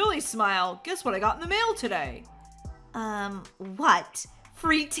you really smile. Guess what I got in the mail today? What?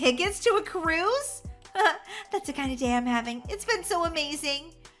 Free tickets to a cruise? That's the kind of day I'm having. It's been so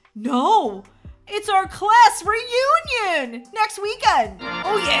amazing. No, it's our class reunion next weekend.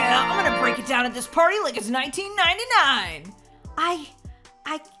 Oh yeah, I'm gonna break it down at this party like it's 1999. I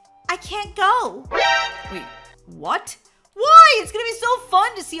can't go. Wait, what? Why? It's gonna be so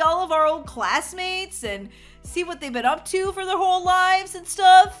fun to see all of our old classmates and see what they've been up to for their whole lives and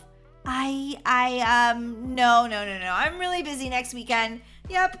stuff. No. I'm really busy next weekend.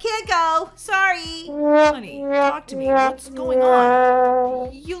 Yep, can't go. Sorry. Honey, talk to me. What's going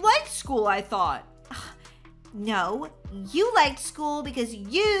on? You liked school, I thought. No, you liked school because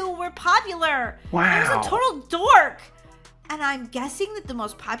you were popular. Wow. I was a total dork. And I'm guessing that the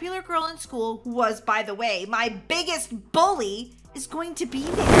most popular girl in school, who was, by the way, my biggest bully, is going to be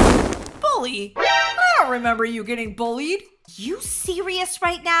there. Bully? I don't remember you getting bullied. You serious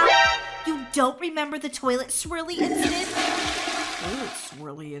right now? You don't remember the toilet swirly incident? Toilet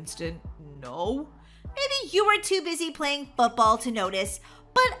swirly instant? No. Maybe you were too busy playing football to notice,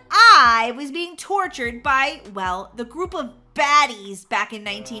 but I was being tortured by, well, the group of baddies back in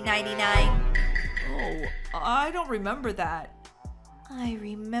 1999. Oh, I don't remember that. I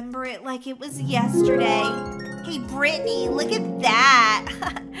remember it like it was yesterday. Hey, Brittany, look at that.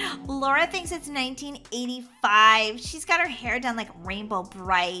 Laura thinks it's 1985. She's got her hair done like rainbow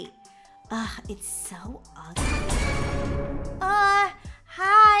bright. Ugh, it's so ugly.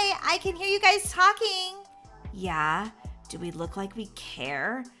 Hi, I can hear you guys talking. Yeah, do we look like we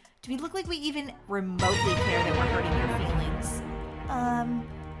care? Do we look like we even remotely care that we're hurting your feelings?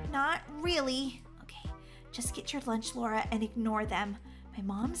 Not really. Okay, just get your lunch, Laura, and ignore them. My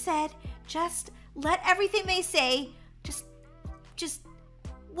mom said, just let everything they say,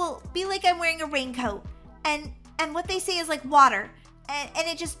 well, be like I'm wearing a raincoat. And what they say is like water. And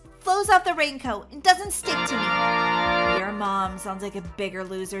it just flows off the raincoat and doesn't stick to me. Your mom sounds like a bigger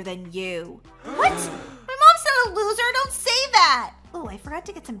loser than you. What? My mom's not a loser. Don't say that. Oh, I forgot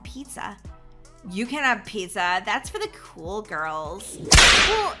to get some pizza. You can have pizza. That's for the cool girls.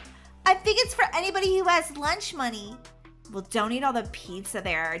 Well, I think it's for anybody who has lunch money. Well, don't eat all the pizza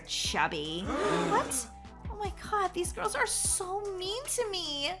there, chubby. What? Oh my god, these girls are so mean to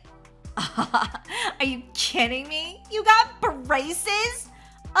me. Are you kidding me? You got braces?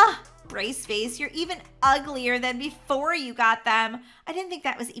 Ugh, brace face, you're even uglier than before you got them. I didn't think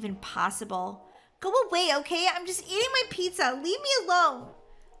that was even possible. Go away, okay? I'm just eating my pizza. Leave me alone.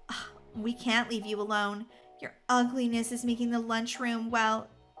 Ugh, we can't leave you alone. Your ugliness is making the lunchroom, well,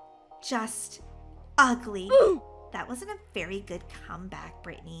 just ugly. That wasn't a very good comeback,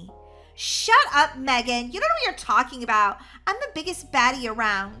 Brittany. Shut up, Megan. You don't know what you're talking about. I'm the biggest baddie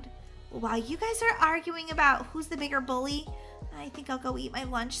around. While you guys are arguing about who's the bigger bully, I think I'll go eat my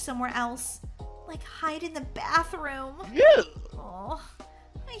lunch somewhere else. Like hide in the bathroom. Oh,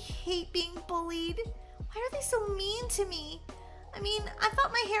 I hate being bullied. Why are they so mean to me? I mean, I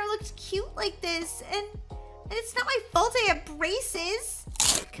thought my hair looked cute like this, and it's not my fault I have braces.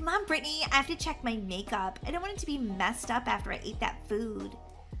 Come on, Brittany, I have to check my makeup. I don't want it to be messed up after I ate that food.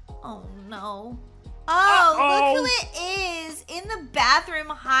 Oh, no. Oh, look who it is in the bathroom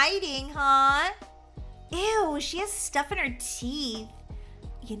hiding, huh? Ew, she has stuff in her teeth.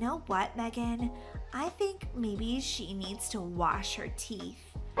 You know what, Megan? I think maybe she needs to wash her teeth.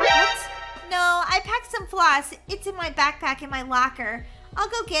 What? No, I packed some floss. It's in my backpack in my locker. I'll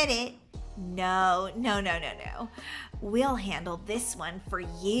go get it. No. We'll handle this one for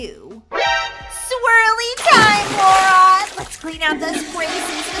you. Swirly time, Laura! Let's clean out those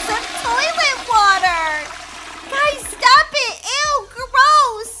braces with some toilet water! Guys, stop it! Ew,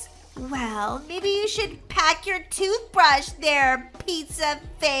 gross! Well, maybe you should pack your toothbrush there, pizza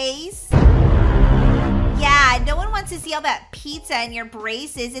face. Yeah, no one wants to see all that pizza in your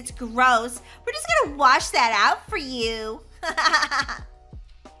braces. It's gross. We're just gonna wash that out for you.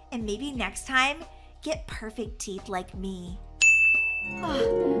 And maybe next time, get perfect teeth like me.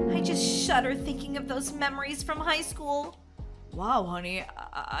 Oh, I just shudder thinking of those memories from high school. Wow, honey,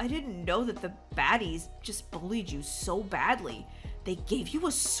 I didn't know that the baddies just bullied you so badly. They gave you a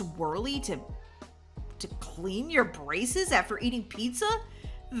swirly to clean your braces after eating pizza?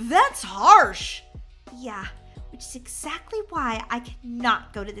 That's harsh. Yeah, which is exactly why I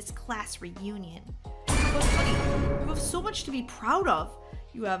cannot go to this class reunion. But honey, you have so much to be proud of.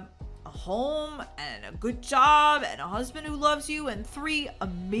 You have a home and a good job and a husband who loves you and 3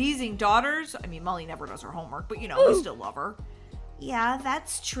 amazing daughters. I mean, Molly never does her homework, but you know, we still love her. Yeah,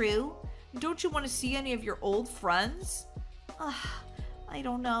 that's true. Don't you want to see any of your old friends? I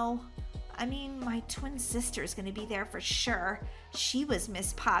don't know. I mean, my twin sister's gonna be there for sure. She was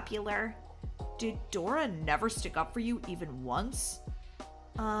Miss Popular. Did Dora never stick up for you even once?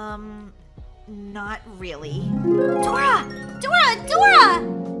 Not really. Dora! Dora! Dora!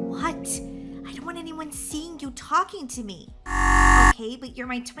 What? I don't want anyone seeing you talking to me. Okay, but you're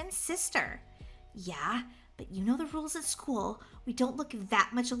my twin sister. Yeah, but you know the rules at school. We don't look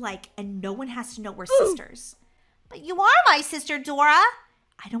that much alike, and no one has to know we're sisters. But you are my sister, Dora.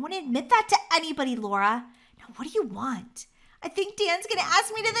 I don't want to admit that to anybody, Laura. Now, what do you want? I think Dan's going to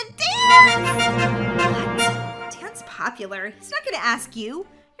ask me to the dance. What? Dan's popular. He's not going to ask you.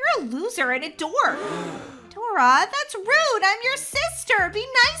 You're a loser and a dork. Dora, that's rude. I'm your sister. Be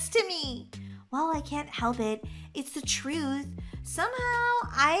nice to me. Well, I can't help it. It's the truth. Somehow,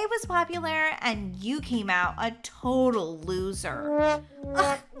 I was popular and you came out a total loser.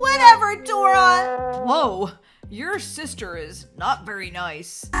 Whatever, Dora. Whoa, your sister is not very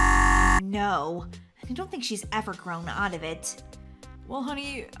nice. No, I don't think she's ever grown out of it. Well,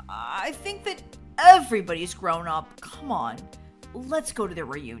 honey, I think that everybody's grown up. Come on, let's go to the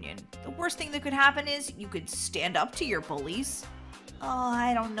reunion. The worst thing that could happen is you could stand up to your bullies. Oh,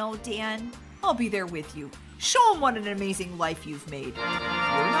 I don't know, Dan. I'll be there with you. Show them what an amazing life you've made. You're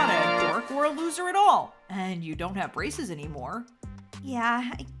not a dork or a loser at all. And you don't have braces anymore.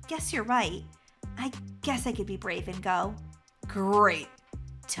 Yeah, I guess you're right. I guess I could be brave and go. Great.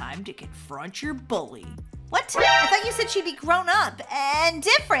 Time to confront your bully. What? I thought you said she'd be grown up and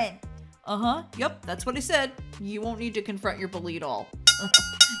different. Uh-huh. Yep, that's what I said. You won't need to confront your bully at all.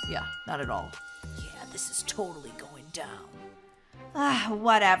 Yeah, not at all. Yeah, this is totally going down.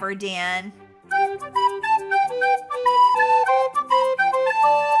 Whatever, Dan.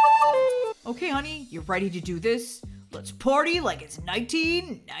 Okay, honey, you ready to do this? Let's party like it's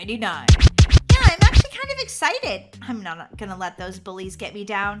 1999. Yeah, I'm actually kind of excited. I'm not gonna let those bullies get me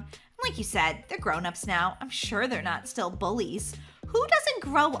down. Like you said, they're grown-ups now. I'm sure they're not still bullies. Who doesn't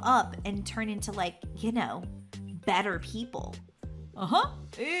grow up and turn into, like, you know, better people? Uh-huh,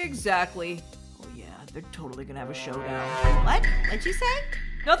 exactly. Oh yeah, they're totally gonna have a showdown. What? What'd you say?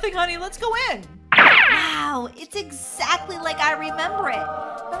 Nothing, honey, let's go in. Wow, it's exactly like I remember it.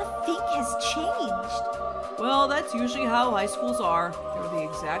 Not a thing has changed. Well, that's usually how high schools are. They're the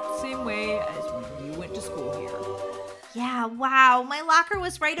exact same way as when you went to school here. Yeah, wow, my locker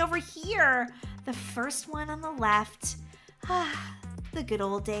was right over here. The first one on the left. The good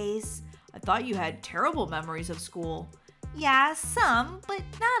old days. I thought you had terrible memories of school. Yeah, some, but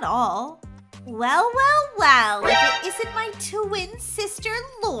not all. Well, well, well, if it isn't my twin sister,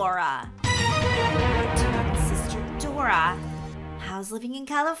 Laura. My twin sister, Dora. How's living in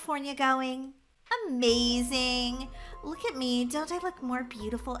California going? Amazing. Look at me. Don't I look more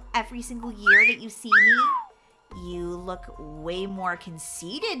beautiful every single year that you see me? You look way more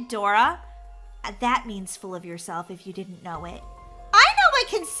conceited, Dora. That means full of yourself if you didn't know it. I know what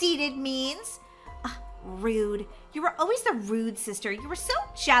conceited means. Rude. You were always the rude sister. You were so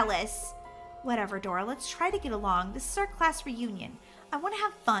jealous. Whatever, Dora. Let's try to get along. This is our class reunion. I want to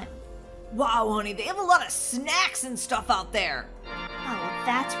have fun. Wow, honey, they have a lot of snacks and stuff out there. Oh, well,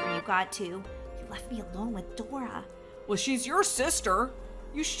 that's where you got to. You left me alone with Dora. Well, she's your sister.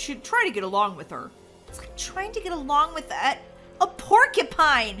 You should try to get along with her. It's like trying to get along with a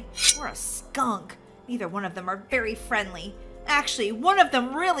porcupine or a skunk. Neither one of them are very friendly. Actually, one of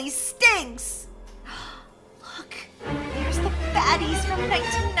them really stinks. Look, there's the baddies from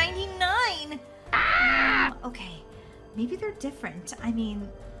 1999. Okay, maybe they're different. I mean,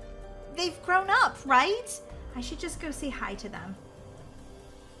 they've grown up, right? I should just go say hi to them.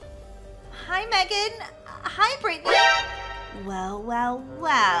 Hi, Megan. Hi, Brittany. Well, well,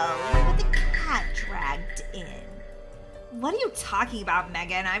 well. Look what the cat dragged in. What are you talking about,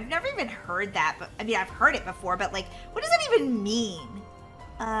 Megan? I've never even heard that. But I mean, I've heard it before, but like, what does that even mean?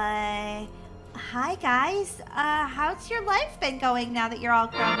 Hi, guys. How's your life been going now that you're all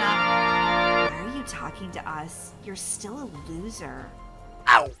grown up? Why are you talking to us? You're still a loser.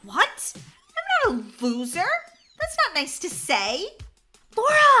 Ow! What? I'm not a loser. That's not nice to say.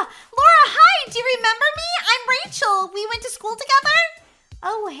 Laura, hi. Do you remember me? I'm Rachel. We went to school together.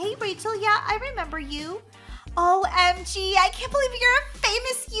 Oh, hey, Rachel. Yeah, I remember you. OMG, I can't believe you're a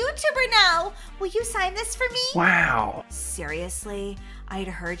famous YouTuber now. Will you sign this for me? Wow. Seriously? I'd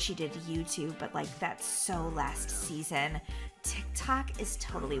heard she did YouTube, but like that's so last season. TikTok is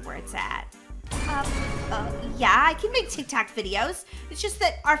totally where it's at. Yeah, I can make TikTok videos. It's just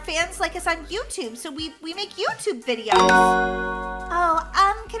that our fans like us on YouTube, so we make YouTube videos. Oh,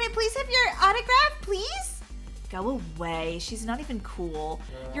 can I please have your autograph, please? Go away. She's not even cool.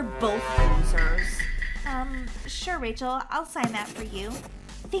 You're both losers. Sure, Rachel. I'll sign that for you.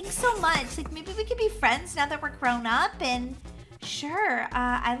 Thanks so much. Like, maybe we could be friends now that we're grown up and... Sure.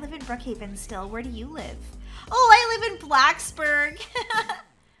 I live in Brookhaven still. Where do you live? Oh, I live in Blacksburg.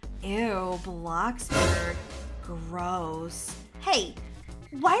 Ew, Blacksburg. Gross. Hey,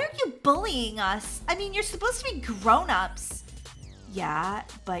 why are you bullying us? I mean, you're supposed to be grown-ups. Yeah,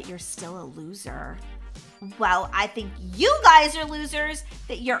 but you're still a loser. Well, I think you guys are losers,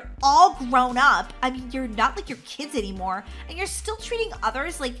 that you're all grown up. I mean, you're not like your kids anymore, and you're still treating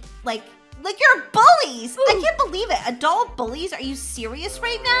others like you're bullies. Ooh. I can't believe it. Adult bullies? Are you serious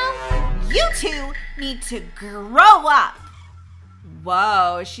right now? You two need to grow up.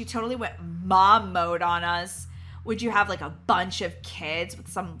 Whoa, she totally went mom mode on us. Would you have like a bunch of kids with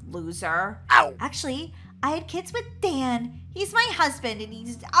some loser? Ow. Actually, I had kids with Dan. He's my husband and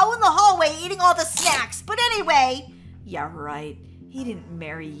he's out in the hallway eating all the snacks. But anyway, yeah, right. He didn't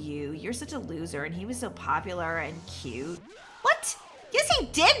marry you. You're such a loser and he was so popular and cute. What? Yes, he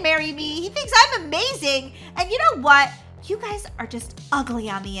did marry me. He thinks I'm amazing. And you know what? You guys are just ugly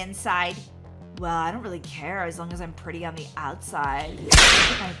on the inside. Well, I don't really care as long as I'm pretty on the outside. Look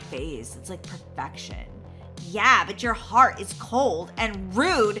at my face. It's like perfection. Yeah, but your heart is cold and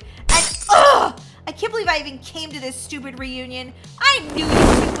rude and ugh! I can't believe I even came to this stupid reunion. I knew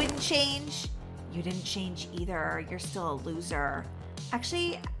you two wouldn't change. You didn't change either. You're still a loser.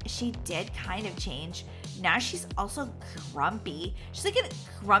 Actually, she did kind of change. Now she's also grumpy. She's like a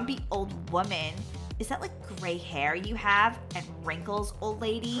grumpy old woman. Is that like gray hair you have and wrinkles, old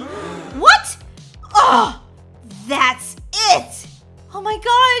lady? What? Oh, that's it. Oh my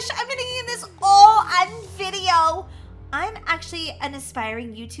gosh, I'm gonna get this all on video. I'm actually an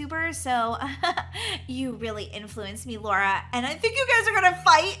aspiring YouTuber, so you really influenced me, Laura. And I think you guys are gonna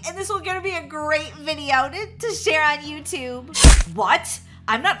fight, and this is gonna be a great video to share on YouTube. What?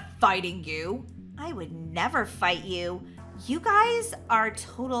 I'm not fighting you. I would never fight you. You guys are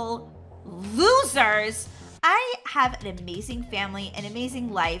total losers. I have an amazing family, an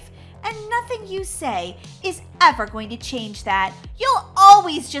amazing life, and nothing you say is ever going to change that. You'll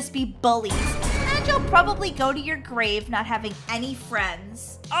always just be bullies, and you'll probably go to your grave not having any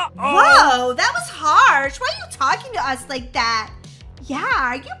friends. Whoa, that was harsh. Why are you talking to us like that? Yeah,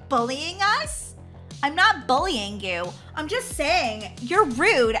 are you bullying us? I'm not bullying you. I'm just saying you're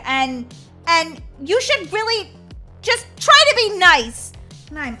rude and you should really just try to be nice.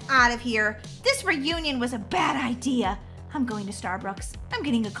 And I'm out of here. This reunion was a bad idea. I'm going to Starbucks. I'm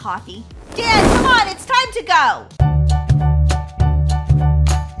getting a coffee. Dad, come on, it's time to go.